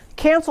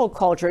 Cancel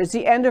culture is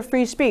the end of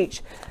free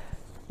speech.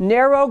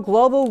 Narrow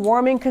global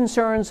warming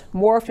concerns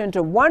morphed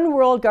into one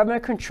world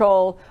government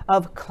control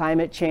of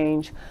climate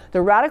change.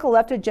 The radical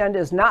left agenda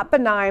is not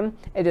benign.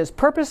 It is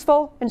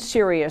purposeful and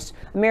serious.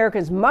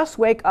 Americans must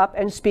wake up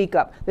and speak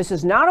up. This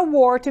is not a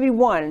war to be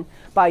won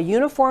by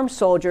uniformed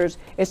soldiers.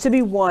 It's to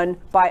be won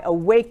by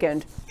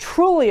awakened,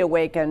 truly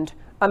awakened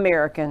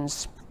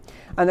Americans.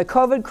 On the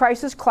COVID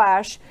crisis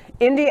clash,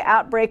 India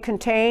outbreak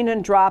contained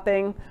and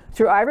dropping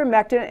through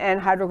ivermectin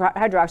and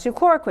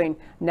hydroxychloroquine,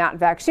 not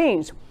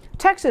vaccines.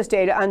 Texas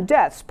data on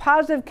deaths,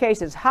 positive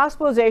cases,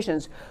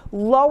 hospitalizations,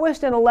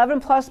 lowest in 11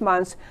 plus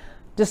months,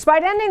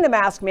 despite ending the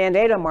mask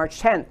mandate on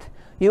March 10th.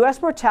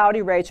 U.S.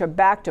 mortality rates are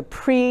back to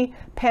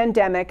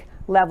pre-pandemic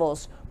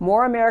levels.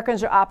 More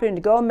Americans are opting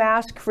to go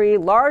mask-free.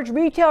 Large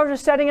retailers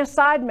are setting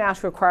aside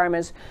mask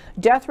requirements.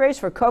 Death rates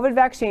for COVID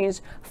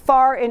vaccines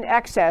far in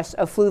excess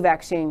of flu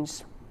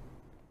vaccines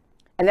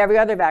and every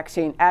other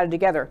vaccine added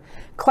together.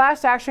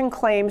 Class action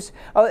claims,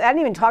 I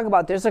didn't even talk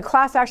about this, a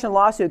class action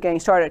lawsuit getting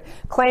started,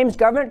 claims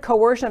government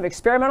coercion of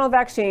experimental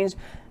vaccines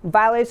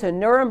violates the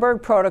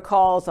Nuremberg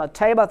protocols. I'll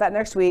tell you about that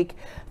next week.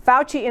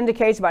 Fauci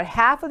indicates about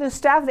half of the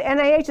staff of the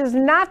NIH is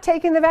not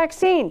taking the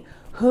vaccine.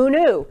 Who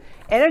knew?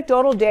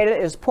 Anecdotal data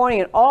is pointing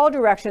in all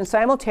directions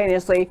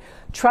simultaneously.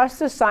 Trust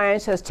the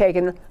science has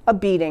taken a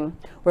beating.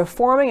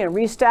 Reforming and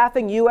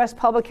restaffing U.S.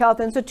 public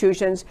health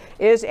institutions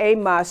is a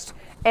must.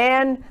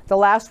 And the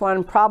last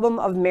one, problem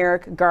of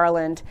Merrick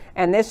Garland.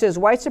 And this is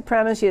white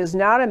supremacy is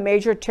not a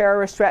major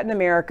terrorist threat in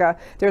America.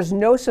 There's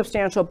no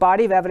substantial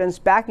body of evidence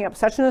backing up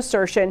such an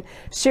assertion.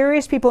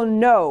 Serious people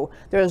know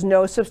there's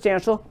no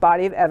substantial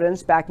body of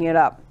evidence backing it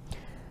up.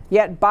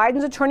 Yet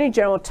Biden's attorney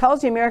general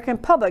tells the American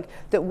public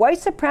that white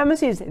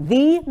supremacy is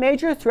the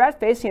major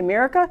threat facing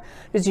America.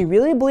 Does he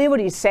really believe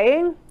what he's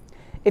saying?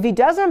 If he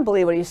doesn't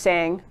believe what he's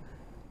saying,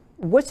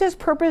 what's his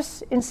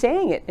purpose in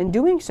saying it and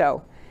doing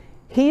so?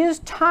 He is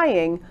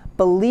tying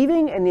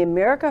believing in the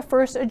America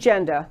First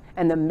agenda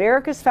and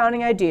America's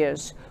founding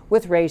ideas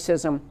with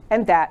racism,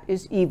 and that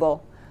is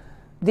evil.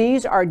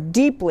 These are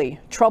deeply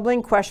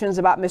troubling questions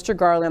about Mr.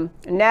 Garland.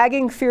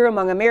 Nagging fear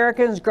among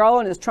Americans,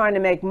 Garland is trying to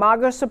make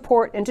MAGA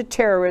support into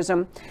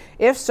terrorism.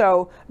 If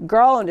so,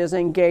 Garland is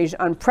engaged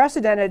in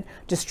unprecedented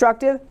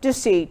destructive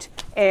deceit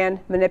and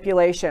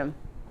manipulation.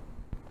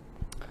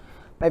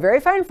 My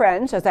very fine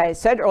friends, as I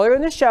said earlier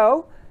in the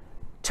show,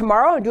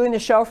 tomorrow I'm doing the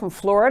show from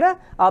Florida.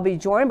 I'll be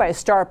joined by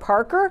Star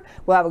Parker.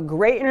 We'll have a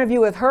great interview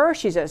with her.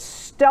 She's a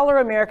stellar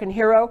American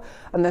hero.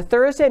 On the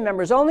Thursday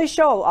members only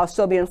show, I'll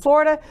still be in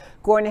Florida.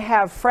 Going to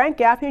have Frank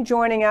Gaffney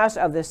joining us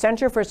of the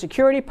Center for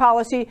Security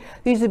Policy.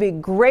 These will be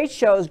great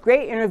shows,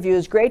 great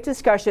interviews, great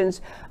discussions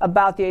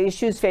about the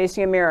issues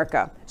facing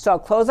America. So I'll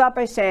close out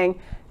by saying,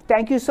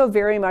 thank you so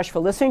very much for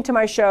listening to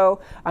my show.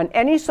 On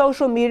any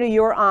social media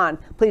you're on,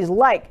 please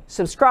like,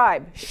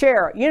 subscribe,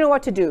 share. You know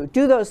what to do.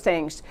 Do those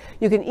things.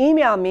 You can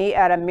email me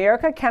at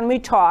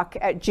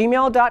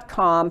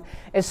americacanwetalk@gmail.com,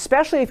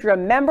 especially if you're a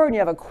member and you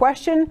have a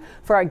question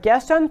for our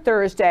guest on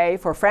Thursday,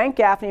 for Frank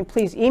Gaffney.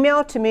 Please email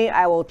it to me.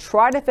 I will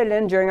try to fit it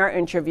in during our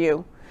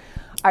interview.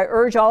 I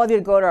urge all of you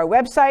to go to our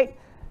website,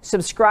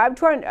 subscribe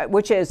to our,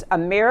 which is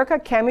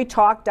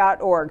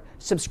americacanwetalk.org.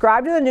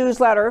 Subscribe to the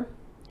newsletter.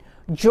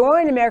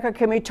 Join America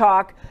Can We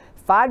Talk,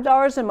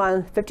 $5 a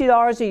month,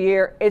 $50 a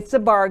year. It's a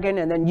bargain,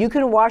 and then you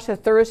can watch the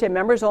Thursday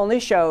members-only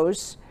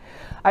shows.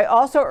 I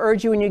also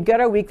urge you, when you get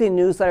our weekly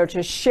newsletter,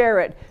 to share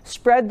it,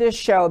 spread this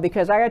show,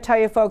 because I gotta tell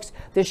you folks,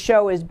 this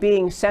show is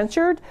being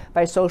censored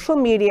by social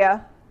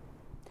media,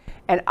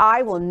 and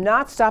I will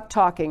not stop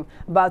talking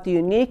about the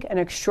unique and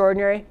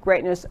extraordinary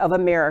greatness of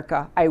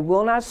America. I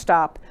will not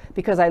stop,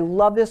 because I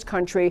love this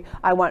country.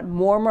 I want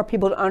more and more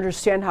people to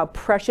understand how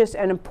precious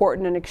and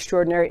important and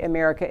extraordinary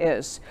America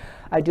is.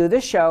 I do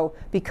this show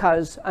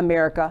because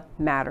America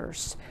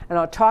matters. And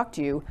I'll talk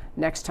to you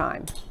next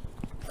time.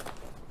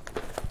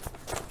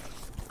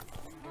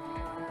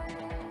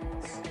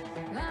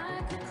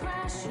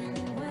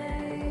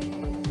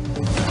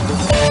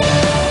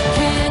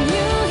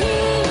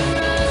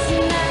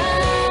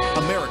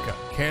 America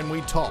Can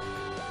We Talk?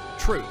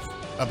 Truth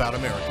about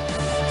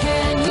America.